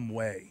in some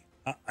way.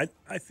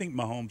 I think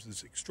Mahomes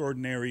is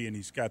extraordinary, and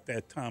he's got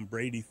that Tom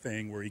Brady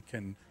thing where he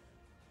can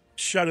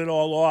shut it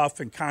all off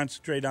and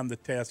concentrate on the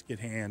task at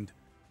hand.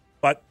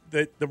 But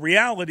the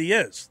reality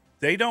is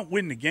they don't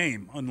win the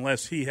game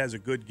unless he has a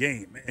good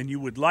game, and you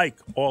would like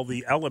all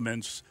the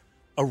elements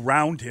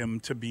around him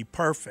to be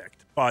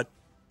perfect. But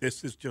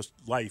this is just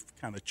life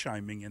kind of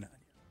chiming in on you.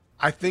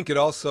 I think it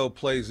also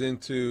plays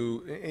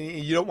into,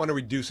 and you don't want to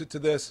reduce it to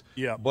this,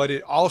 yeah, but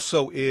it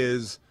also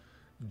is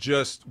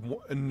just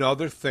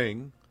another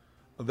thing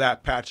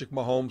that Patrick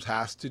Mahomes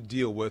has to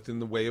deal with in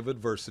the way of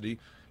adversity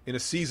in a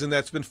season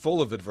that's been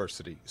full of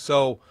adversity.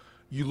 So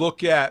you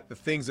look at the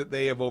things that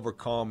they have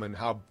overcome and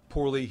how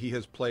poorly he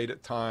has played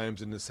at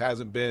times, and this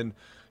hasn't been,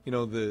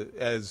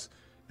 as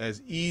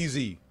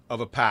easy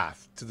of a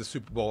path to the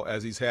Super Bowl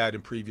as he's had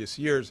in previous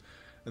years.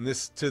 And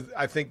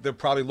I think they'll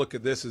probably look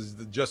at this as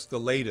just the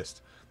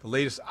latest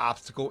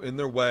obstacle in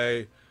their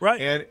way. Right.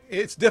 And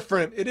it's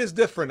different. It is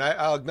different.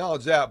 I'll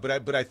acknowledge that.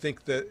 But I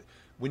think that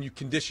when you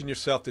condition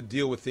yourself to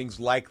deal with things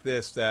like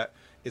this, that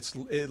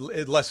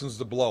it lessens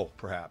the blow,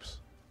 perhaps.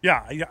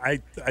 Yeah,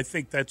 I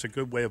think that's a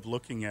good way of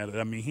looking at it.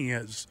 I mean, he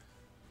has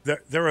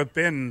there have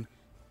been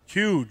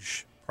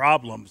huge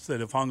problems that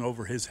have hung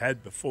over his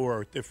head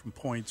before at different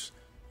points,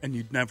 and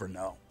you'd never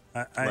know.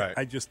 Right.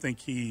 I just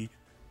think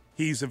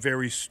he's a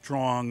very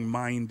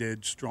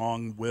strong-minded,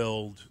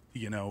 strong-willed,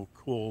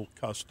 cool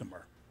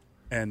customer,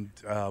 and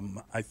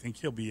I think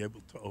he'll be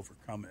able to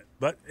overcome it.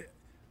 But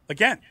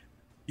again,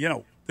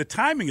 the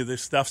timing of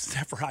this stuff's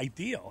never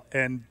ideal,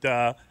 and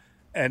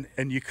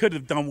you could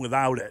have done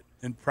without it,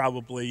 and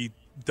probably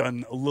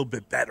done a little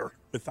bit better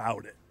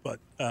without it. But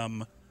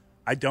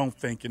I don't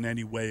think in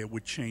any way it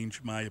would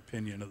change my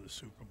opinion of the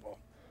Super Bowl.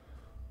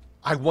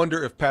 I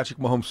wonder if Patrick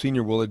Mahomes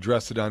Sr. will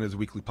address it on his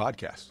weekly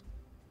podcast.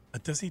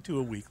 Does he do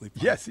a weekly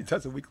podcast? Yes, he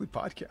does a weekly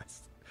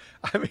podcast.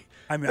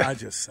 I'm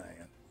just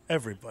saying.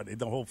 Everybody,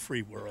 the whole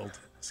free world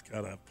has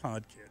got a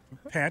podcast.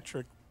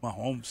 Patrick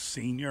Mahomes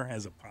Sr.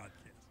 has a podcast.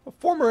 A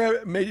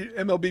former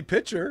MLB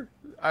pitcher.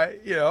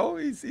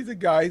 He's a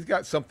guy. He's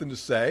got something to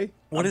say.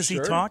 What does he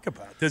talk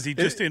about? Does he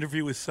just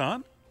interview his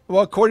son?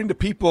 Well, according to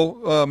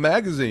People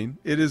magazine,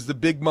 it is the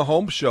Big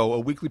Mahomes Show, a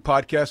weekly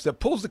podcast that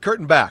pulls the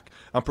curtain back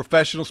on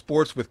professional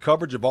sports with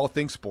coverage of all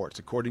things sports,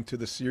 according to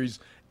the series'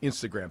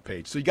 Instagram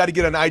page. So you got to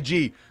get on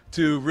IG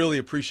to really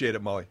appreciate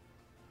it, Mully.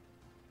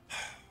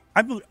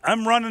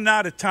 I'm running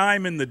out of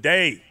time in the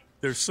day.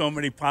 There's so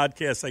many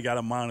podcasts I got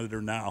to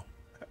monitor now.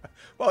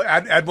 Well,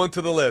 add one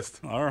to the list.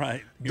 All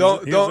right.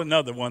 Here's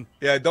another one.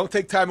 Yeah, don't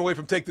take time away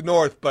from Take the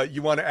North, but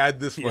you want to add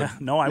this one.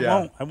 No, I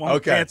won't. I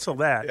won't cancel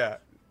that. Yeah.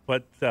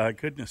 But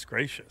goodness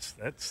gracious,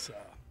 that's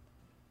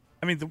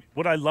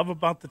what I love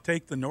about the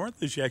Take the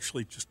North is you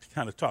actually just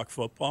kind of talk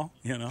football,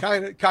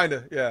 Kind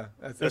of, yeah.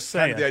 That's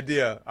kind of the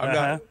idea.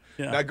 I'm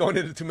not going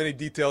into too many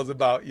details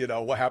about,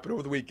 what happened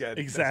over the weekend.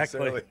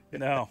 Exactly.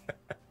 No.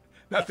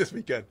 Not this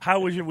weekend. How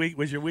was your week?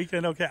 Was your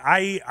weekend okay?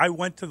 I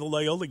went to the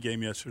Loyola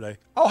game yesterday.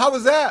 Oh, how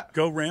was that?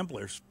 Go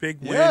Ramblers.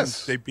 Big win.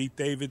 Yes. They beat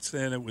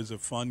Davidson. It was a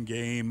fun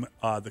game.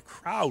 The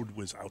crowd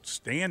was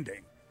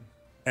outstanding.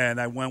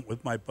 And I went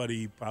with my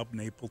buddy Bob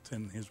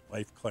Napleton, his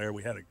wife Claire.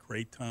 We had a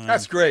great time.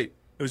 That's great.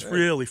 It was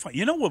really fun.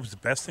 You know what was the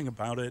best thing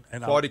about it?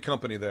 And quality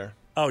company there.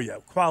 Oh, yeah,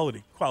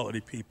 quality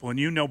people.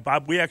 And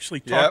Bob, we actually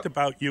talked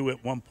about you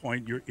at one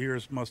point. Your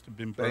ears must have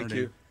been burning.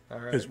 Thank you. All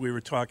right. Because we were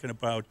talking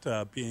about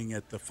being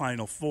at the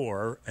Final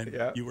Four, and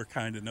you were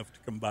kind enough to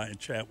come by and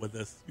chat with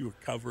us. You were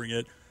covering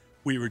it.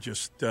 We were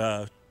just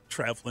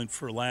traveling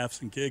for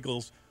laughs and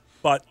giggles.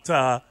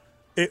 But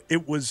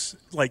it was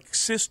like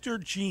Sister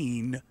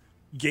Jean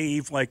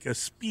gave like a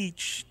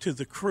speech to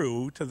the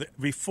crew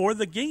before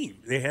the game.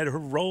 They had her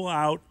roll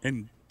out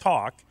and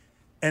talk,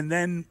 and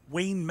then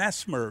Wayne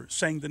Messmer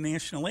sang the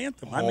national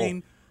anthem. Oh. I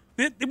mean,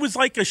 it was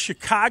like a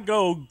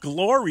Chicago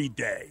glory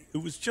day.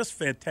 It was just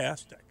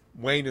fantastic.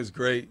 Wayne is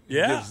great.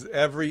 Yeah. He gives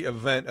every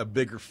event a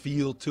bigger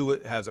feel to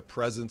it, has a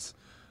presence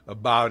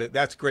about it.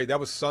 That's great. That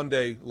was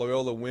Sunday.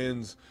 Loyola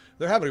wins.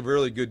 They're having a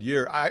really good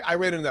year. I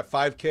ran in that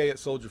 5K at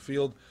Soldier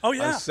Field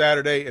on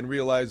Saturday and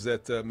realized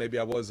that maybe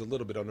I was a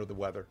little bit under the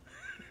weather.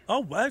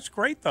 Oh, well, that's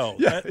great, though.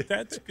 Yeah.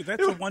 That's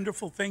a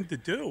wonderful thing to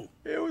do.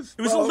 It was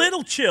a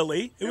little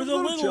chilly. It was a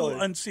little chilly.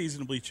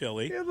 Unseasonably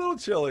chilly. Yeah, a little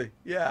chilly.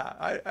 Yeah,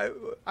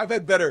 I've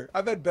had better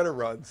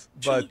runs,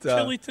 but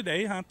chilly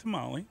today, hot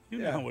tamale. You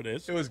know how it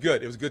is. It was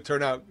good. It was a good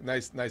turnout.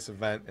 Nice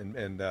event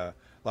and a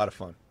lot of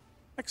fun.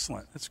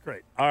 Excellent. That's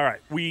great. All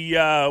right,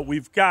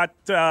 we've got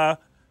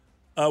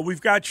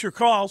your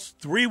calls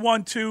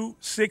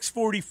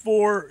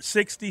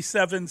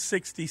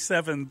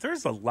 312-644-6767.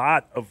 There's a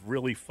lot of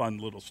really fun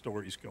little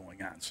stories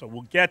going on, so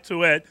we'll get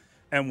to it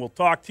and we'll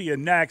talk to you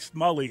next.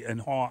 Mully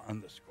and Haugh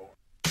on the Score.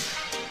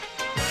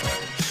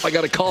 I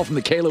got a call from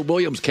the Caleb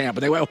Williams camp,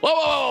 and they went,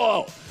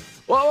 "Whoa,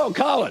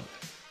 Colin!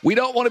 We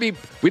don't want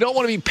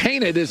to be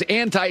painted as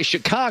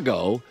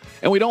anti-Chicago,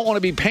 and we don't want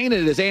to be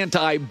painted as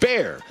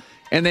anti-Bear."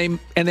 And they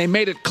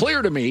made it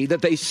clear to me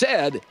that they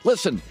said,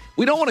 "Listen,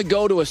 we don't want to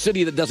go to a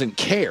city that doesn't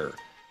care.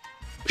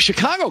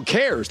 Chicago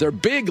cares. They're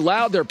big,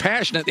 loud, they're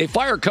passionate. They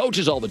fire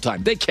coaches all the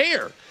time. They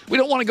care. We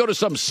don't want to go to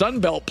some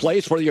Sunbelt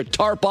place where you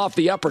tarp off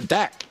the upper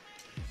deck."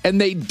 And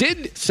they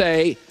did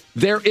say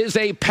there is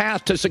a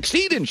path to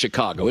succeed in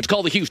Chicago. It's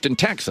called the Houston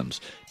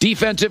Texans.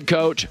 Defensive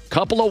coach,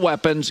 couple of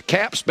weapons,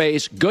 cap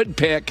space, good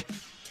pick.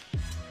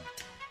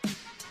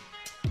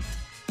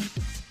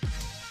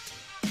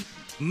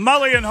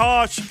 Mully and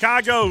Haugh,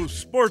 Chicago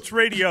Sports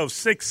Radio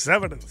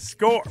 6-7 of the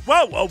Score.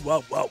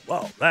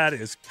 Whoa. That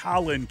is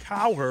Colin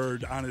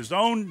Cowherd on his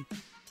own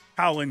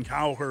Colin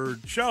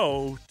Cowherd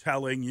show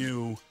telling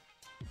you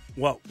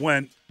what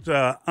went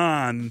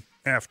on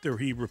after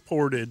he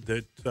reported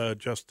that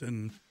that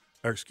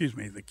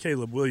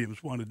Caleb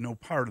Williams wanted no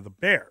part of the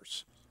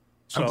Bears.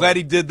 So, I'm glad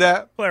he did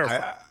that.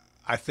 Clarify.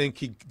 I think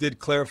he did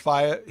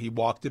clarify it. He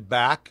walked it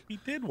back. He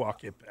did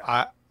walk it back.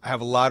 I have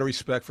a lot of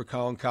respect for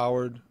Colin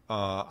Cowherd.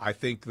 I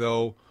think,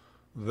 though,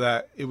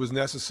 that it was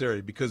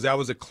necessary because that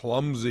was a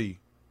clumsy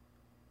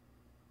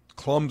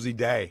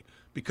day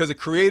because it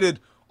created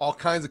all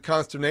kinds of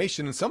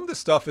consternation. And some of this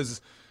stuff is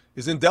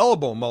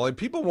indelible, Mully.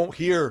 People won't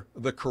hear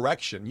the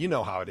correction. You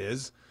know how it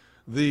is.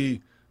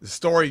 The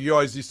story we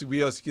always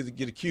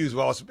get accused,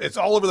 well, it's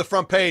all over the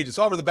front page. It's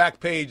all over the back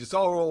page. It's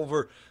all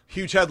over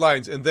huge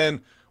headlines. And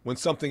then when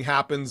something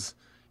happens,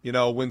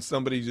 when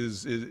somebody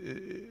is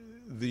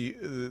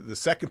the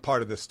second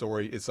part of this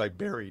story, it's like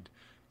buried.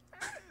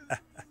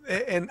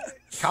 And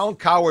Colin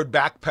Cowherd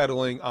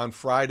backpedaling on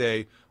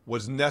Friday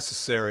was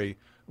necessary,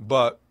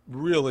 but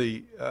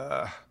really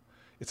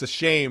it's a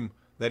shame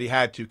that he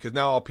had to because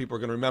now all people are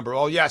going to remember,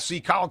 oh, yeah,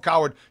 see, Colin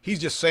Cowherd, he's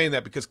just saying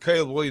that because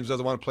Caleb Williams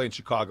doesn't want to play in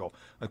Chicago.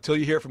 Until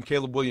you hear from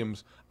Caleb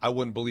Williams, I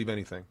wouldn't believe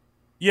anything.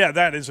 Yeah,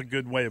 that is a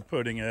good way of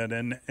putting it.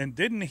 And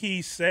didn't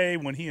he say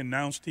when he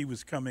announced he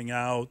was coming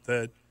out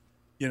that,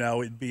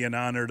 it'd be an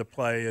honor to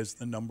play as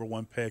the number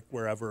one pick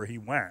wherever he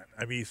went.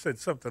 I mean, he said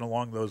something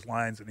along those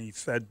lines, and he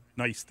said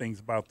nice things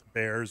about the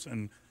Bears.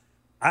 And,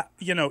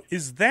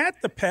 is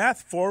that the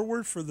path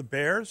forward for the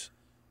Bears?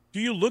 Do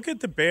you look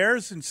at the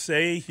Bears and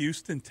say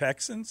Houston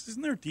Texans?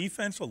 Isn't their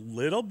defense a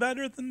little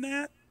better than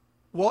that?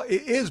 Well,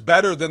 it is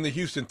better than the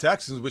Houston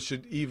Texans, which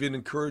should even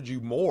encourage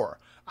you more.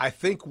 I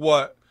think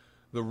what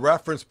the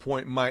reference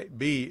point might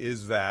be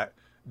is that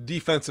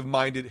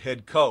defensive-minded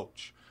head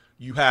coach.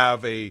 You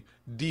have a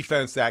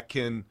defense that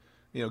can,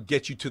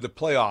 get you to the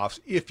playoffs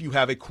if you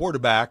have a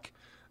quarterback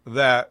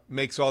that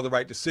makes all the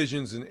right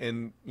decisions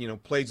and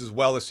plays as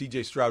well as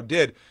C.J. Stroud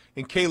did.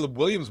 In Caleb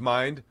Williams'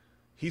 mind,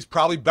 he's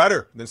probably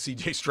better than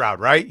C.J. Stroud,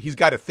 right? He's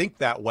got to think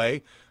that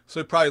way. So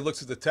he probably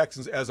looks at the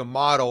Texans as a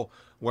model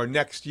where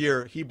next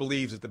year he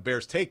believes if the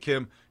Bears take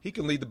him, he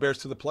can lead the Bears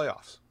to the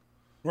playoffs.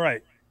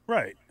 Right.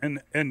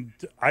 And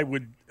I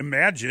would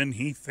imagine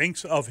he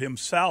thinks of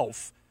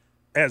himself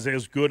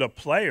as good a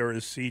player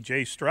as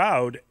C.J.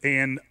 Stroud.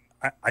 And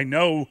I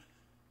know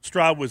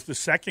Stroud was the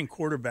second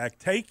quarterback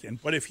taken,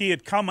 but if he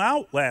had come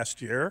out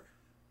last year,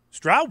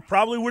 Stroud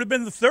probably would have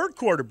been the third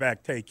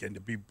quarterback taken, to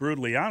be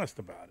brutally honest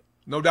about it.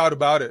 No doubt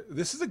about it.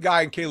 This is a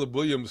guy in Caleb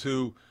Williams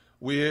who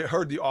we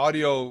heard the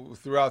audio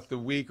throughout the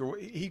week.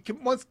 He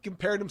once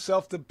compared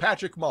himself to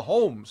Patrick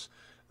Mahomes.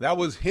 That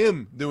was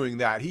him doing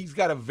that. He's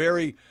got a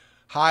very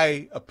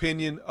high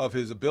opinion of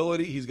his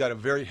ability. He's got a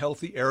very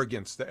healthy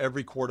arrogance that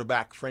every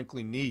quarterback,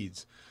 frankly,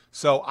 needs.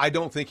 So I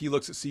don't think he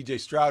looks at C.J.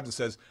 Stroud and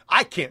says,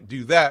 I can't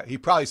do that. He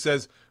probably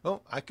says,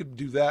 well, I could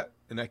do that,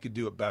 and I could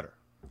do it better.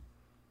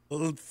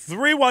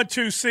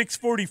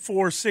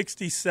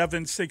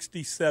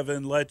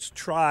 312-644-6767. Let's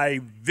try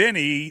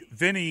Vinny.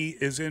 Vinny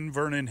is in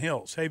Vernon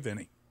Hills. Hey,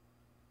 Vinny.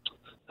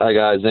 Hi,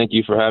 guys. Thank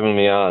you for having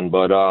me on.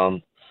 But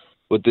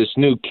with this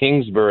new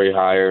Kingsbury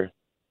hire,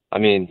 I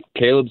mean,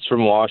 Caleb's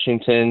from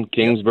Washington.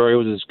 Kingsbury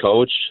was his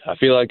coach. I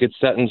feel like it's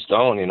set in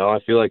stone, I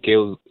feel like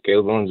Caleb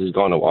Williams is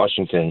going to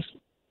Washington.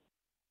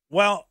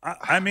 Well,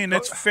 I mean,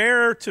 it's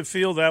fair to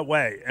feel that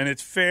way, and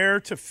it's fair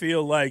to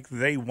feel like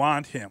they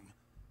want him.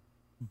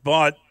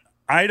 But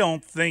I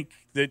don't think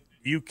that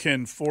you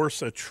can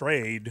force a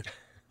trade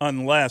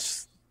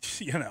unless,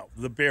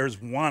 the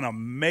Bears want to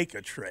make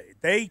a trade.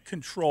 They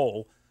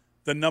control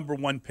the number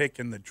one pick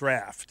in the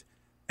draft.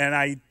 And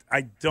I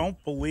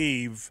don't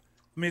believe –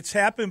 I mean, it's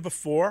happened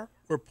before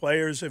where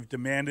players have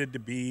demanded to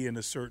be in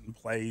a certain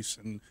place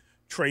and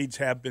trades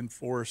have been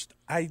forced.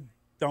 I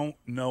don't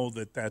know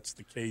that that's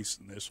the case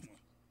in this one.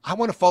 I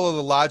want to follow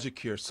the logic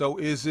here. So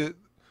is it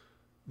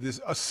this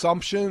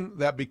assumption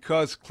that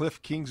because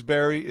Cliff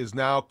Kingsbury is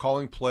now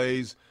calling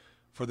plays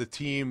for the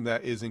team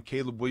that is in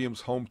Caleb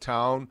Williams'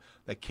 hometown,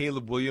 that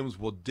Caleb Williams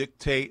will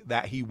dictate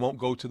that he won't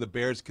go to the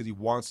Bears because he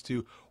wants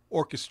to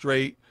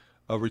orchestrate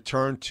a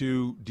return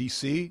to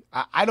D.C.?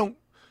 I don't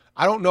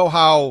know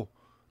how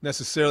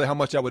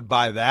much I would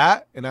buy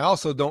that, and I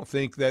also don't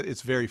think that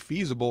it's very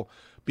feasible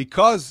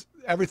because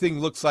everything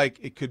looks like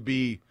it could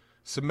be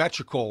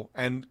symmetrical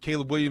and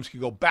Caleb Williams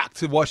could go back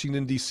to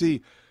Washington,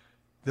 D.C.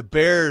 The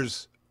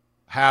Bears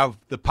have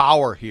the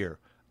power here.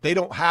 They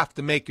don't have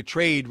to make a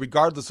trade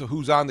regardless of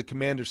who's on the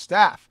commander's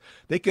staff.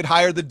 They could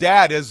hire the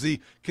dad as the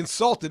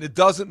consultant. It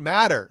doesn't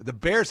matter. The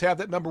Bears have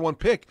that number one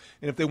pick,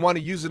 and if they want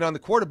to use it on the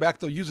quarterback,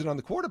 they'll use it on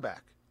the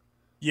quarterback.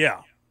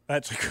 Yeah,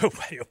 that's a good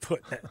way of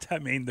putting it. I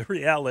mean, the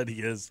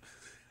reality is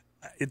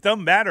it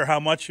doesn't matter how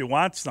much you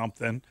want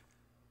something.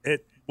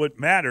 What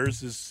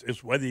matters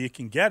is whether you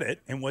can get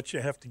it and what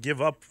you have to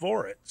give up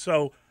for it.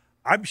 So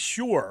I'm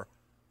sure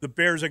the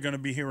Bears are going to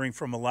be hearing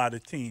from a lot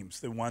of teams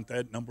that want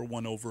that number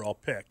one overall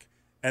pick.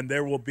 And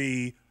there will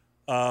be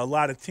a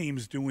lot of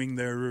teams doing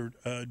their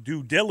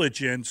due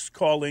diligence,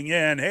 calling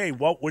in, hey,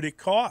 what would it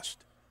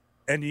cost?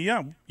 And,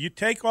 you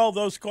take all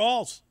those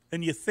calls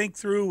and you think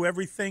through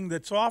everything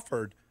that's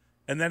offered.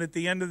 And then at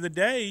the end of the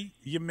day,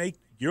 you make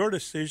your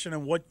decision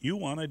on what you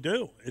want to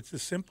do. It's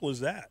as simple as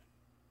that.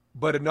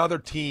 But another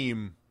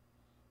team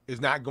is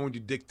not going to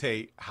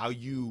dictate how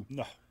you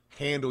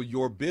handle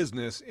your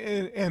business.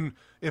 And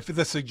if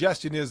the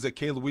suggestion is that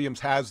Caleb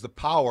Williams has the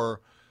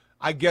power,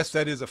 I guess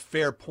that is a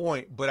fair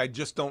point, but I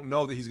just don't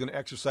know that he's going to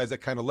exercise that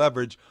kind of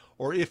leverage.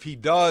 Or if he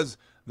does,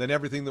 then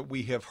everything that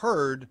we have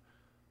heard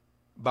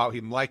about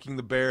him liking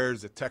the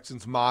Bears, the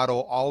Texans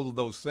model, all of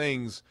those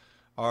things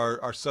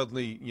are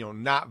suddenly,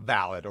 not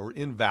valid or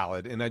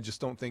invalid. And I just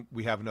don't think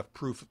we have enough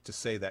proof to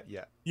say that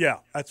yet. Yeah,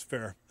 that's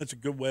fair. That's a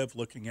good way of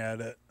looking at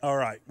it. All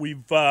right.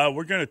 We're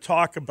going to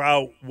talk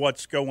about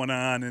what's going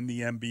on in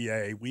the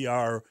NBA. We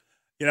are,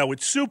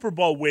 it's Super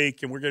Bowl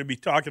week, and we're going to be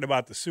talking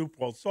about the Super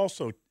Bowl. It's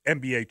also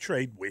NBA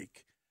trade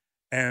week.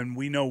 And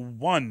we know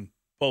one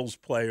Bulls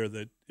player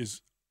that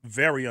is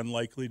very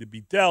unlikely to be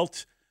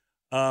dealt.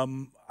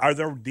 Are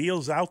there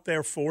deals out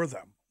there for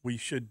them? We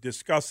should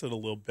discuss it a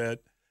little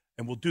bit.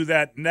 And we'll do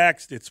that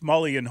next. It's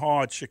Mulligan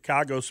Haugh at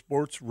Chicago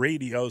Sports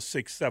Radio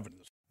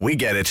 670. We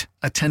get it.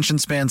 Attention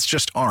spans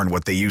just aren't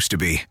what they used to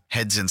be.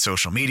 Heads in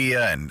social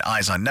media and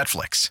eyes on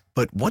Netflix.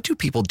 But what do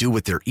people do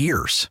with their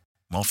ears?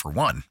 Well, for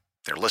one,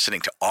 they're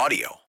listening to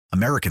audio.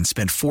 Americans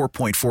spend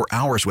 4.4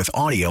 hours with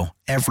audio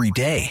every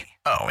day.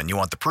 Oh, and you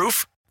want the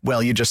proof?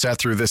 Well, you just sat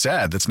through this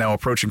ad that's now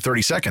approaching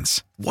 30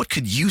 seconds. What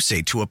could you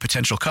say to a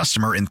potential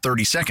customer in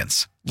 30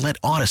 seconds? Let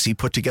Odyssey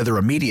put together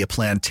a media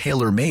plan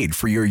tailor-made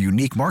for your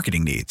unique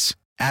marketing needs.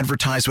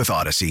 Advertise with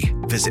Odyssey.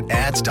 Visit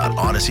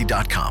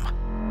ads.odyssey.com.